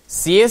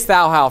 Seest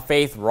thou how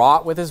faith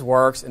wrought with his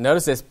works? And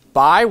notice this,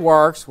 by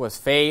works was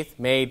faith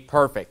made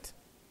perfect.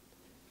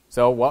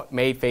 So what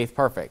made faith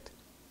perfect?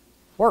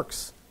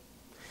 Works.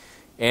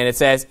 And it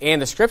says,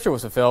 And the scripture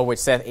was fulfilled, which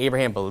saith,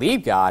 Abraham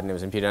believed God, and it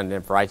was imputed unto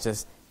him for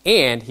righteousness,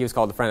 and he was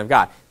called the friend of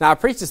God. Now,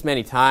 I've preached this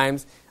many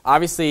times.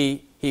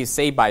 Obviously, he's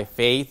saved by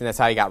faith, and that's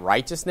how he got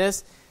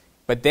righteousness.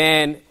 But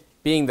then,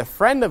 being the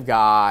friend of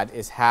God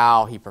is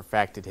how he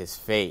perfected his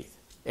faith.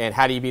 And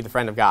how do you be the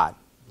friend of God?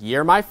 Ye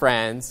are my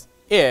friends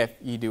if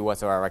you do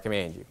whatsoever I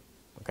command you.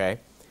 Okay?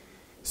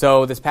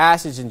 So this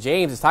passage in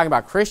James is talking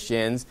about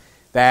Christians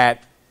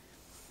that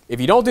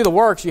if you don't do the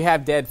works, you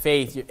have dead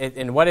faith.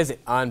 And what is it?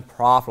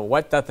 Unprofitable.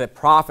 What doth it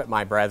profit,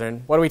 my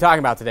brethren? What are we talking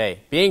about today?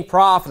 Being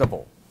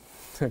profitable.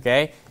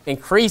 Okay?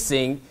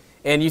 Increasing.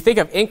 And you think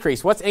of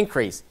increase. What's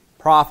increase?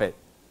 Profit.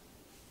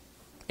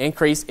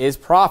 Increase is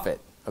profit.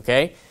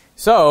 Okay?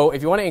 So,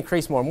 if you want to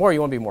increase more and more,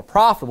 you want to be more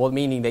profitable,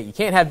 meaning that you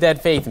can't have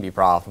dead faith and be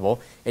profitable,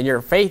 and your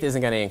faith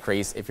isn't going to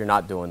increase if you're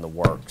not doing the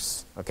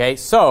works. Okay?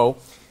 So,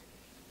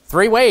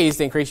 3 ways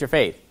to increase your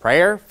faith.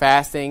 Prayer,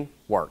 fasting,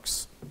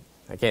 works.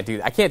 I can't do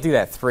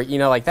that 3.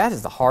 That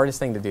is the hardest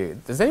thing to do.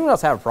 Does anyone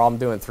else have a problem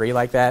doing 3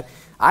 like that?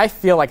 I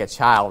feel like a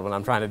child when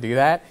I'm trying to do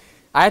that.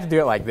 I have to do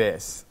it like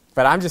this.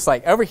 But I'm just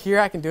like, over here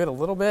I can do it a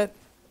little bit,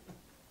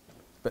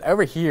 but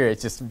over here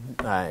it's just,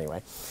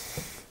 anyway.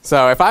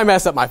 So if I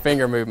mess up my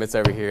finger movements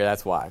over here,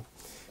 that's why.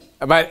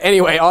 But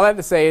anyway, all that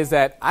to say is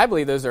that I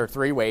believe those are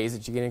 3 ways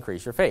that you can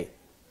increase your faith.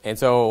 And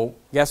so,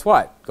 guess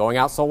what? Going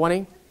out soul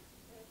winning?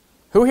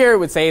 Who here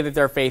would say that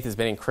their faith has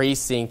been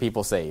increased seeing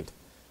people saved?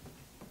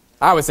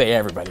 I would say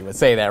everybody would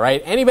say that,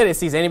 right? Anybody that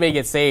sees anybody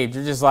get saved,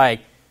 you're just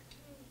like,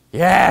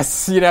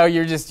 yes,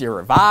 you're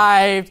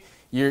revived,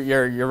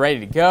 you're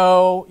ready to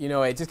go.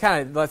 It just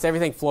kind of lets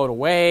everything float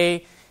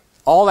away.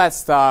 All that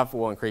stuff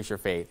will increase your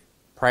faith.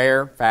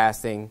 Prayer,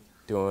 fasting,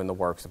 doing the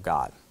works of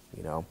God,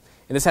 And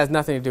this has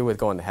nothing to do with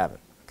going to heaven,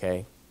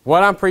 okay?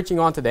 What I'm preaching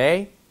on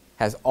today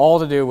has all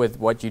to do with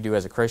what you do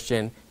as a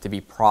Christian to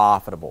be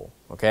profitable,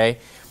 okay?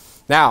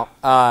 Now,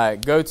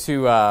 go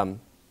to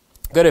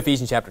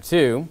Ephesians chapter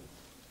 2.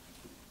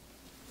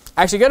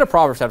 Actually, go to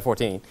Proverbs chapter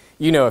 14.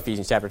 You know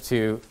Ephesians chapter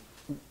 2,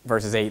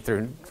 verses 8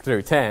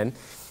 through 10.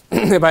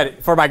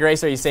 But for by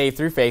grace are you saved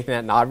through faith, and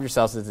that not of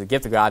yourselves is the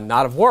gift of God,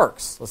 not of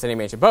works, lest any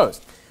man should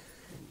boast.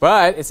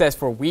 But it says,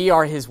 for we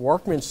are his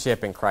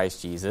workmanship in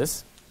Christ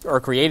Jesus, or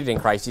created in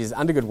Christ Jesus,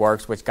 unto good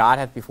works, which God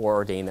hath before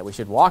ordained that we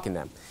should walk in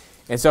them.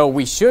 And so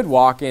we should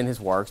walk in his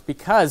works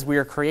because we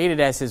are created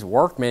as his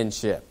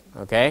workmanship,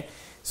 okay?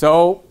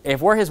 So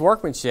if we're his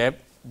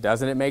workmanship,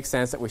 doesn't it make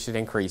sense that we should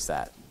increase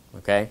that,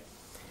 okay?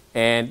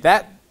 And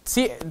that,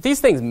 see, these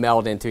things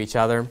meld into each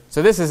other.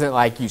 So this isn't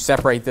like you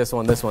separate this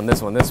one, this one,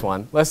 this one, this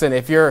one. Listen,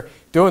 if you're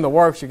doing the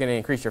works, you're going to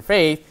increase your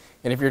faith.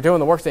 And if you're doing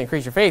the works to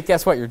increase your faith,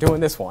 guess what? You're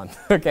doing this one,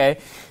 okay?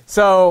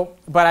 So,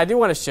 but I do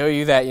want to show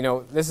you that,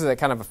 this is a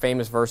kind of a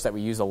famous verse that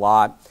we use a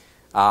lot,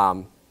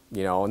 and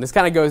this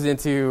kind of goes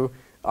into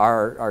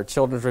our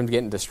children's rooms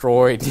getting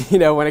destroyed.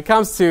 When it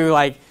comes to,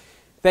 like,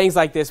 things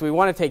like this, we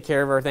want to take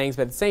care of our things,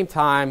 but at the same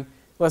time,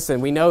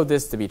 listen, we know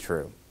this to be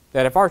true,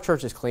 that if our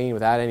church is clean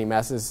without any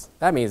messes,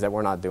 that means that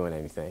we're not doing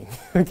anything,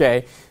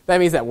 okay? That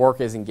means that work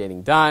isn't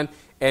getting done,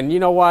 and you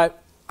know what?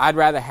 I'd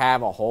rather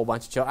have a whole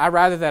bunch of children. I'd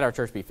rather that our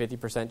church be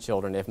 50%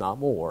 children, if not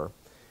more,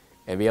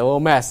 and be a little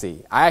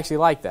messy. I actually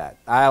like that.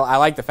 I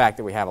like the fact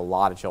that we have a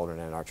lot of children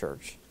in our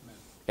church.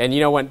 And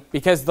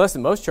because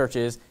listen, most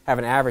churches have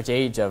an average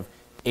age of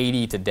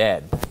 80 to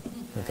dead,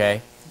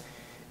 okay?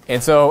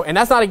 And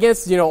that's not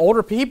against,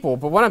 older people,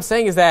 but what I'm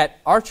saying is that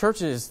our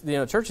churches,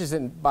 churches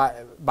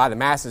by the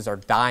masses are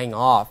dying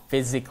off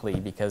physically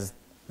because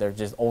they're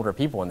just older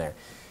people in there.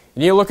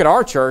 And you look at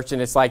our church,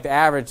 and it's like the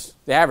average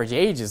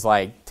age is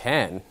like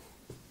 10.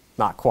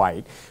 Not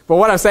quite. But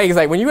what I'm saying is,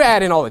 like, when you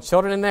add in all the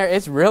children in there,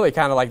 it's really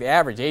kind of like the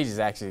average age is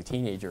actually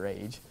teenager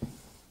age.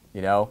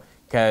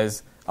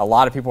 Because a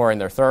lot of people are in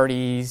their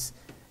 30s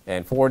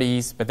and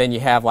 40s, but then you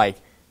have, like,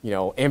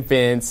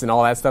 infants and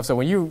all that stuff. So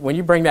when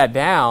you bring that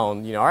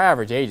down, our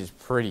average age is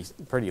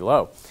pretty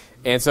low.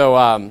 And so,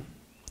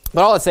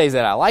 but all it says is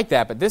that I like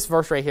that. But this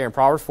verse right here in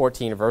Proverbs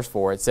 14 and verse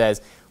 4, it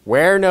says,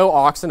 where no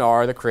oxen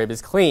are, the crib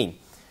is clean.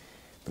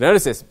 But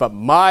notice this, but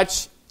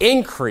much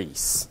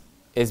increase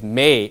is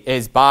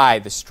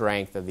by the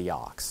strength of the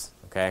ox.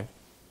 Okay.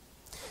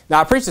 Now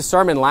I preached a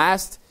sermon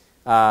last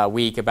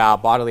week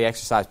about bodily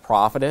exercise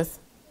profiteth.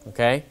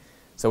 Okay.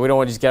 So we don't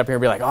want to just get up here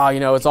and be like,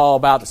 it's all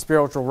about the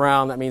spiritual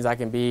realm. That means I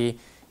can be,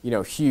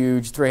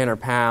 huge, 300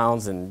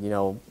 pounds,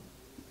 and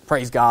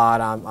praise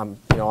God, I'm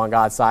on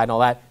God's side and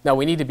all that. No,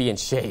 we need to be in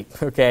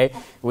shape. Okay.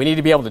 We need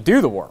to be able to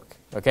do the work.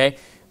 Okay.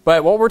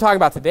 But what we're talking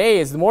about today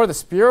is more of the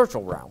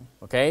spiritual realm.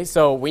 Okay,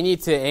 so we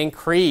need to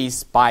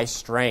increase by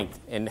strength.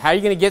 And how are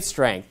you going to get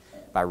strength?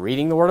 By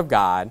reading the Word of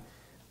God,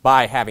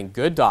 by having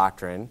good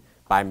doctrine,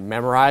 by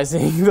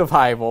memorizing the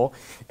Bible,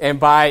 and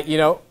by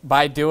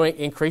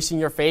increasing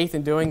your faith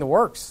and doing the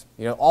works.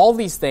 All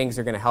these things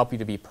are going to help you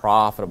to be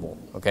profitable.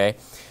 Okay,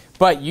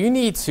 but you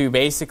need to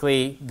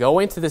basically go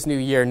into this new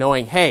year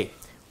knowing, hey,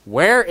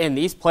 where in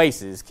these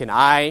places can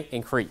I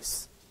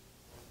increase?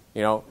 I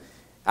don't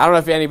know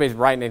if anybody's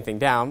writing anything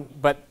down,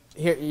 but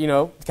here,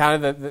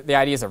 kind of the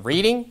ideas of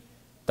reading,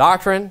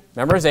 doctrine,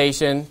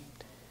 memorization,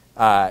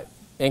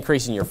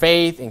 increasing your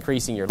faith,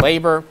 increasing your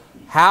labor.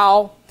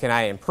 How can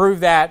I improve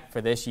that for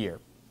this year?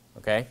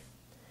 Okay?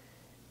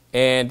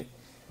 And,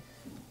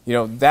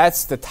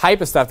 that's the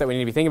type of stuff that we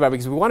need to be thinking about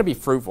because we want to be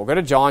fruitful. Go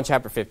to John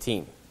chapter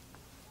 15.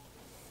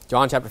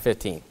 John chapter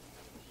 15.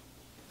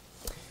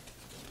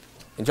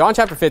 In John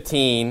chapter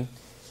 15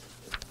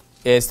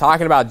 is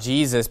talking about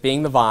Jesus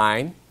being the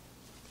vine,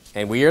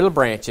 and we are the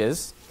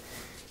branches.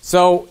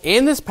 So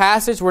in this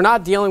passage, we're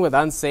not dealing with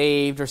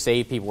unsaved or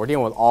saved people. We're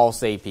dealing with all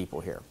saved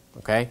people here,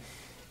 okay?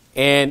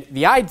 And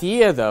the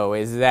idea, though,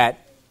 is that,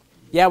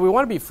 we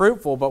want to be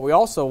fruitful, but we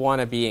also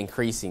want to be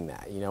increasing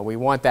that. We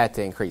want that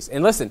to increase.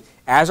 And listen,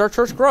 as our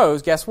church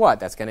grows, guess what?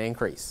 That's going to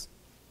increase.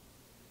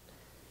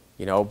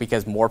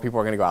 Because more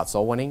people are going to go out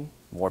soul winning,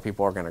 more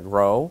people are going to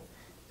grow,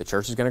 the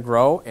church is going to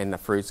grow, and the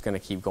fruit's going to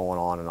keep going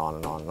on and on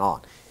and on and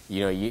on.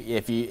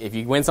 If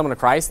you win someone to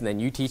Christ and then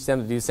you teach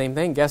them to do the same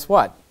thing, guess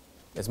what?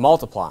 It's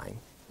multiplying,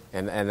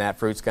 and that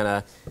fruit's going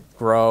to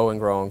grow and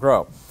grow and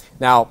grow.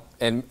 Now,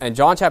 in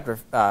John chapter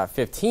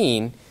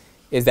 15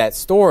 is that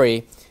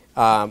story,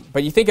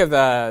 but you think of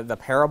the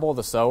parable of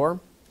the sower,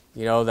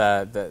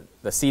 the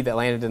seed that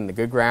landed in the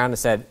good ground. It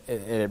said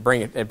it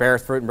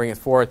beareth fruit and bringeth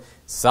forth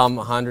some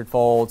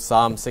 100-fold,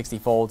 some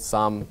 60-fold,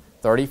 some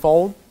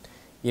 30-fold.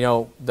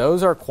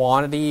 Those are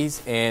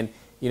quantities, and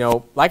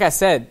like I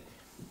said,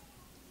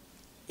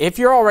 if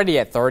you're already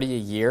at 30 a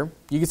year,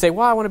 you can say,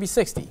 well, I want to be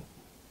 60.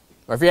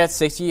 Or if you're at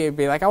 60, you'd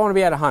be like, I want to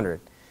be at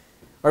 100.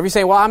 Or if you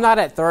say, well, I'm not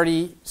at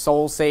 30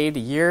 souls saved a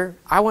year,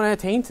 I want to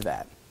attain to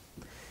that.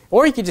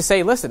 Or you could just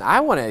say, listen, I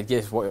want to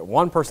get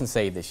one person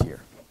saved this year.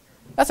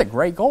 That's a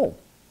great goal.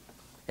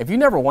 If you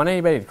never won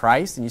anybody to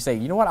Christ and you say,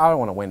 you know what, I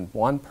want to win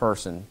one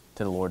person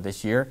to the Lord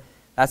this year,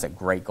 that's a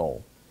great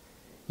goal.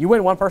 You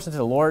win one person to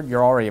the Lord,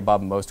 you're already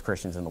above most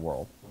Christians in the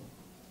world.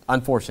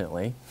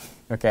 Unfortunately.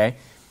 Okay?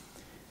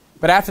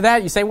 But after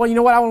that, you say, well, you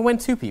know what, I want to win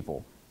 2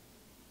 people.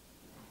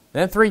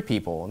 Then 3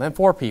 people, and then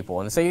 4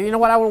 people. And say, you know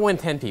what, I want to win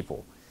 10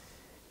 people.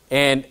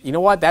 And you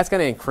know what, that's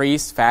going to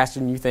increase faster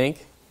than you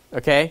think.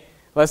 Okay?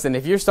 Listen,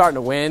 if you're starting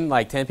to win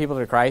like 10 people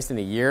to Christ in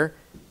a year,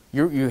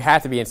 you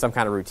have to be in some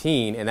kind of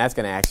routine, and that's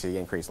going to actually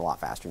increase a lot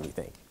faster than you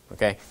think.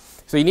 Okay?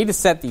 So you need to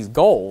set these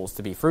goals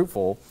to be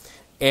fruitful.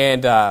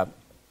 And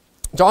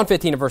John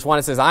 15 and verse 1,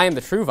 it says, I am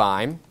the true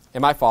vine,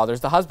 and my Father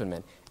is the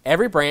husbandman.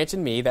 Every branch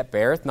in me that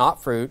beareth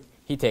not fruit,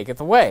 he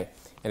taketh away.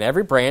 And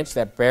every branch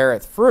that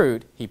beareth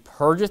fruit, he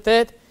purgeth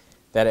it,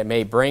 that it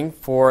may bring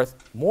forth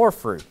more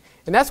fruit.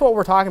 And that's what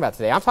we're talking about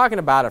today. I'm talking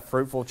about a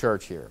fruitful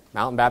church here.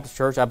 Mountain Baptist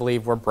Church, I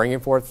believe we're bringing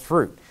forth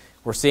fruit.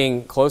 We're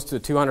seeing close to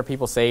 200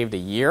 people saved a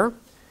year,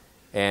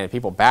 and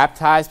people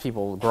baptized,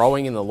 people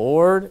growing in the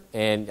Lord.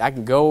 And I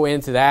can go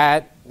into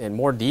that in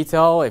more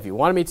detail if you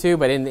wanted me to,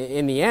 but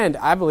in the end,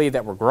 I believe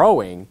that we're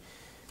growing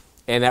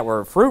and that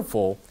we're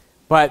fruitful.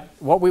 But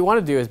what we want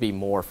to do is be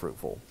more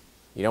fruitful.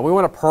 We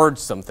want to purge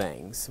some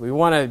things. We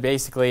want to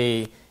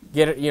basically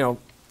get,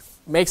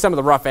 make some of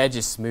the rough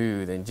edges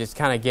smooth and just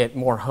kind of get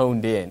more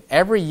honed in.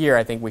 Every year,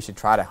 I think we should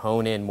try to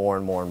hone in more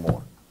and more and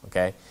more,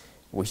 okay?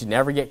 We should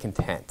never get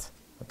content,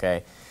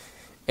 okay?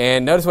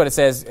 And notice what it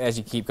says as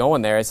you keep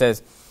going there. It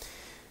says,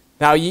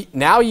 Now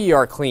ye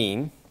are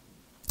clean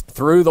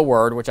through the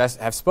word which I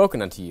have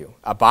spoken unto you.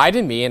 Abide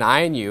in me, and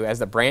I in you, as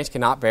the branch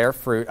cannot bear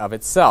fruit of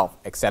itself,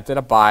 except it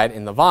abide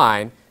in the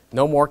vine.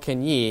 No more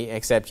can ye,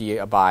 except ye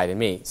abide in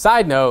me.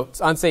 Side note,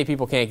 unsaved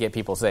people can't get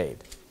people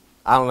saved.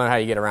 I don't know how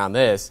you get around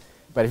this,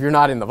 but if you're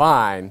not in the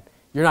vine,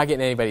 you're not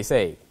getting anybody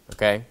saved,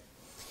 okay?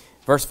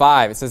 Verse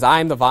 5, it says, I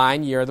am the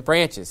vine, ye are the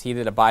branches. He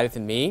that abideth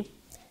in me,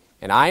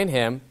 and I in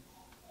him,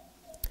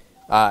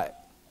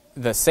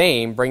 the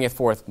same bringeth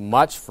forth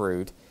much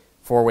fruit,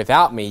 for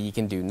without me ye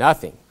can do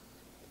nothing.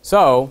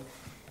 So,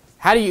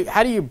 how do you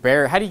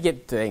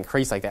get to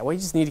increase like that? Well, you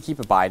just need to keep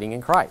abiding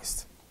in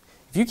Christ.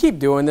 If you keep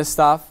doing this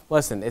stuff,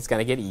 listen, it's going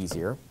to get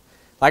easier.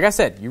 Like I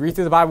said, you read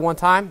through the Bible one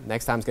time,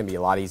 next time it's going to be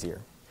a lot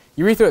easier.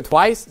 You read through it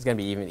twice, it's going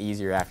to be even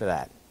easier after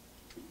that.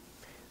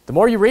 The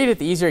more you read it,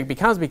 the easier it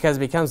becomes because it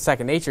becomes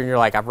second nature, and you're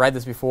like, I've read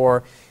this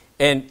before.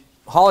 And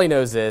Holly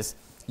knows this.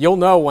 You'll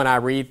know when I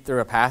read through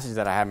a passage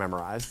that I have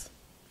memorized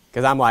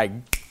because I'm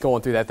like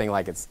going through that thing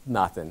like it's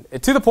nothing.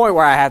 To the point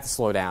where I have to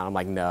slow down. I'm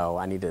like, no,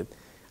 I need to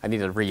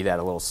read that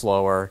a little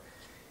slower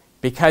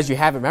because you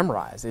have it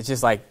memorized. It's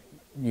just like,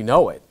 you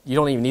know it. You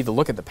don't even need to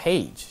look at the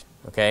page,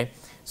 okay?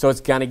 So it's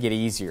going to get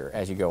easier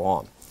as you go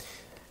on.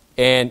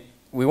 And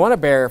we want to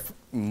bear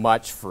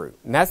much fruit.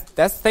 And that's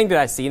the thing that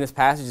I see in this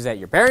passage is that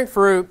you're bearing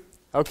fruit.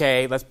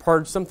 Okay, let's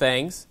purge some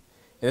things.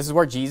 And this is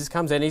where Jesus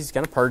comes in. He's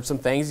going to purge some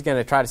things. He's going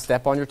to try to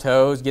step on your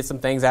toes, get some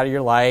things out of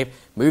your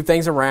life, move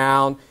things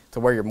around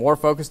to where you're more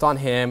focused on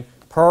Him,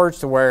 purge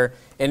to where,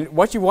 and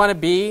what you want to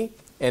be,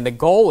 and the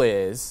goal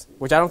is,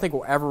 which I don't think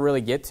we'll ever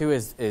really get to,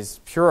 is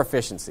pure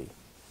efficiency.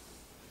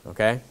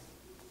 Okay?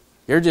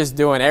 You're just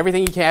doing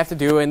everything you have to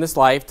do in this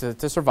life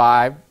to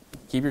survive,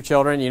 keep your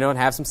children, and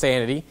have some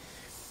sanity,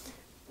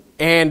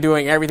 and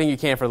doing everything you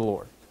can for the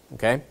Lord.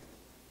 Okay?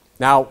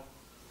 Now,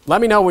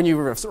 let me know when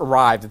you've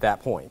arrived at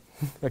that point.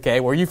 Okay?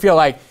 Where you feel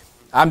like,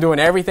 I'm doing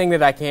everything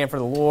that I can for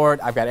the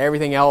Lord. I've got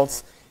everything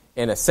else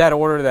in a set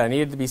order that I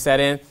needed to be set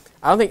in.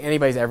 I don't think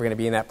anybody's ever going to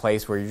be in that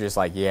place where you're just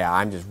like, yeah,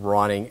 I'm just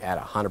running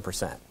at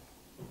 100%.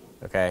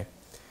 Okay?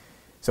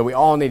 So we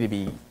all need to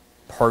be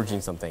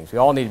purging some things. We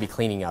all need to be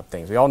cleaning up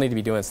things. We all need to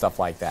be doing stuff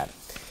like that.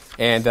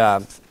 And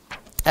I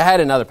had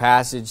another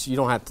passage. You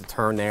don't have to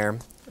turn there.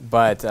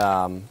 But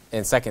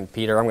in 2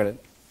 Peter, I'm going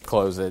to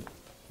close it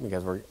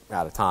because we're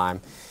out of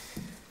time.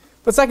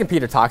 But 2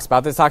 Peter talks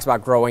about this. It talks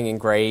about growing in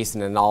grace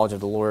and the knowledge of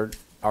the Lord,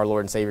 our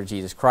Lord and Savior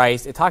Jesus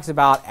Christ. It talks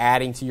about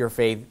adding to your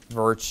faith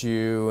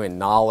virtue and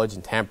knowledge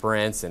and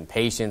temperance and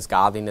patience,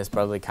 godliness,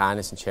 brotherly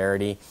kindness, and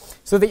charity.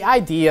 So the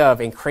idea of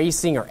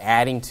increasing or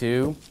adding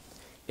to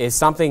is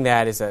something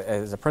that is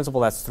a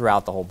principle that's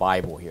throughout the whole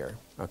Bible here.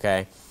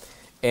 Okay?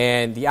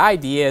 And the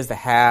idea is to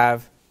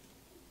have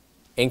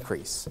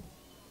increase.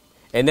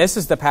 And this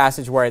is the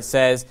passage where it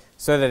says,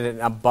 so that an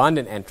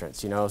abundant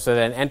entrance, so that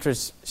an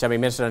entrance shall be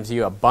ministered unto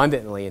you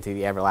abundantly into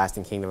the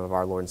everlasting kingdom of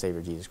our Lord and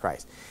Savior Jesus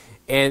Christ.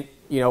 And,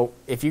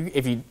 if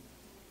you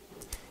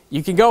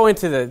can go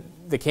into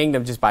the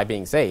kingdom just by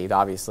being saved,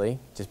 obviously,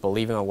 just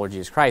believing on the Lord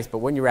Jesus Christ, but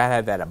wouldn't you rather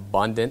have that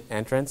abundant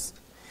entrance?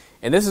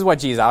 And this is what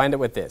Jesus, I'll end it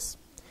with this.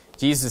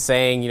 Jesus is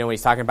saying, when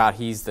he's talking about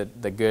he's the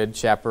good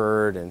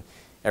shepherd and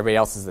everybody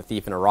else is the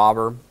thief and a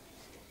robber.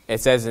 It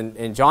says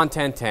in John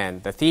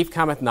 10:10, the thief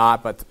cometh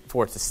not but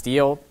for to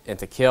steal and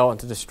to kill and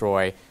to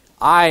destroy.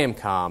 I am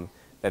come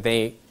that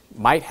they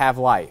might have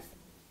life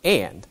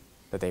and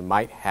that they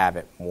might have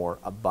it more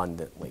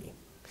abundantly.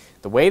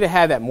 The way to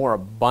have that more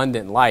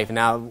abundant life,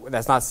 now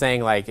that's not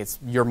saying like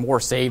you're more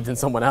saved than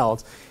someone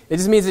else. It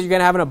just means that you're going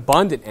to have an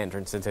abundant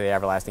entrance into the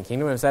everlasting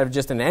kingdom instead of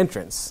just an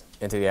entrance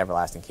into the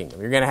everlasting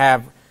kingdom. You're going to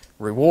have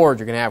rewards,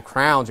 you're going to have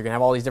crowns, you're going to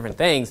have all these different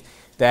things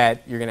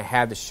that you're going to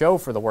have to show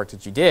for the work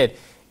that you did.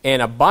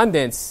 And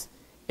abundance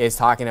is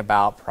talking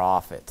about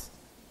profit,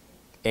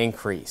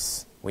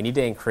 increase. We need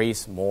to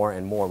increase more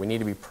and more. We need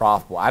to be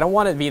profitable. I don't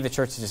want to be the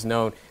church that's just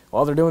known,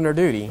 well, they're doing their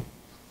duty.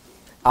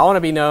 I want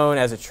to be known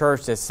as a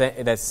church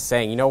that's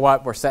saying, you know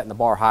what, we're setting the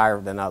bar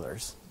higher than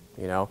others,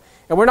 And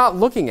we're not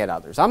looking at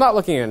others. I'm not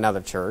looking at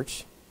another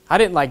church. I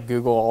didn't like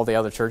Google all the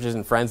other churches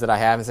and friends that I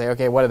have and say,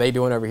 okay, what are they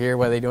doing over here?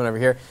 What are they doing over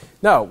here?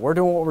 No, we're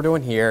doing what we're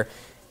doing here,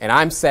 and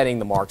I'm setting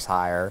the marks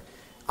higher.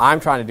 I'm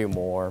trying to do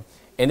more,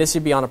 and this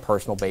should be on a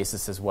personal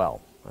basis as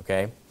well,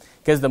 okay?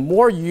 Because the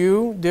more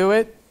you do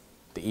it,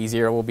 the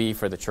easier it will be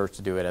for the church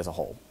to do it as a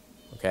whole,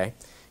 okay?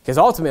 Because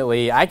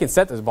ultimately, I can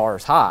set those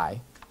bars high,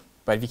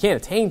 but if you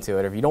can't attain to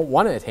it, or if you don't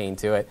want to attain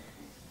to it,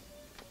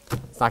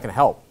 it's not going to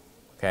help,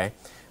 okay?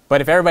 But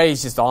if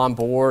everybody's just on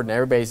board and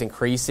everybody's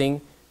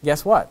increasing,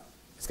 guess what?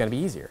 It's going to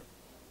be easier,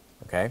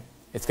 okay?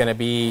 It's going to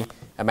be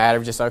a matter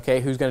of just,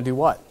 okay, who's going to do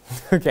what,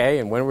 okay,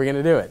 and when are we going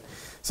to do it?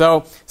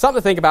 So something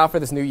to think about for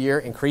this new year,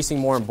 increasing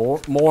more and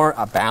more,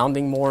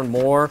 abounding more and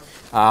more.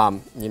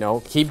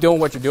 Keep doing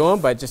what you're doing,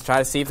 but just try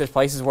to see if there's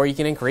places where you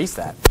can increase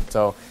that.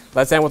 So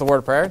let's end with a word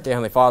of prayer. Dear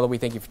Heavenly Father, we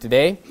thank you for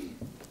today.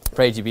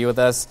 Pray that you be with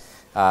us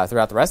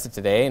throughout the rest of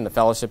today and the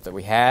fellowship that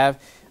we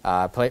have.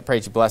 Pray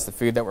that you bless the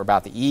food that we're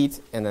about to eat.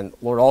 And then,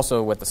 Lord,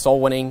 also with the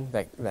soul winning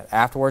that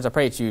afterwards, I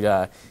pray that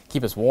you'd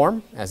keep us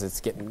warm as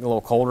it's getting a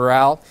little colder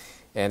out.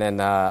 And then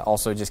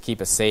also just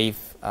keep us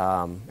safe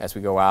as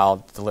we go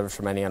out, deliver us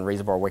from any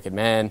unreasonable or wicked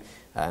men.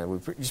 We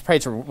just pray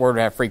that your word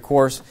would have free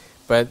course.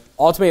 But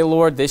ultimately,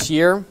 Lord, this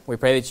year, we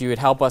pray that you would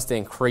help us to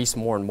increase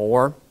more and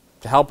more,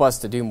 to help us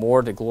to do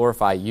more to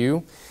glorify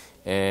you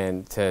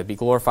and to be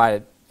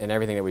glorified in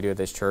everything that we do at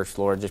this church.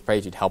 Lord, just pray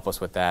that you'd help us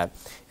with that.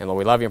 And Lord,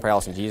 we love you and pray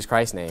also in Jesus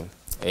Christ's name.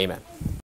 Amen.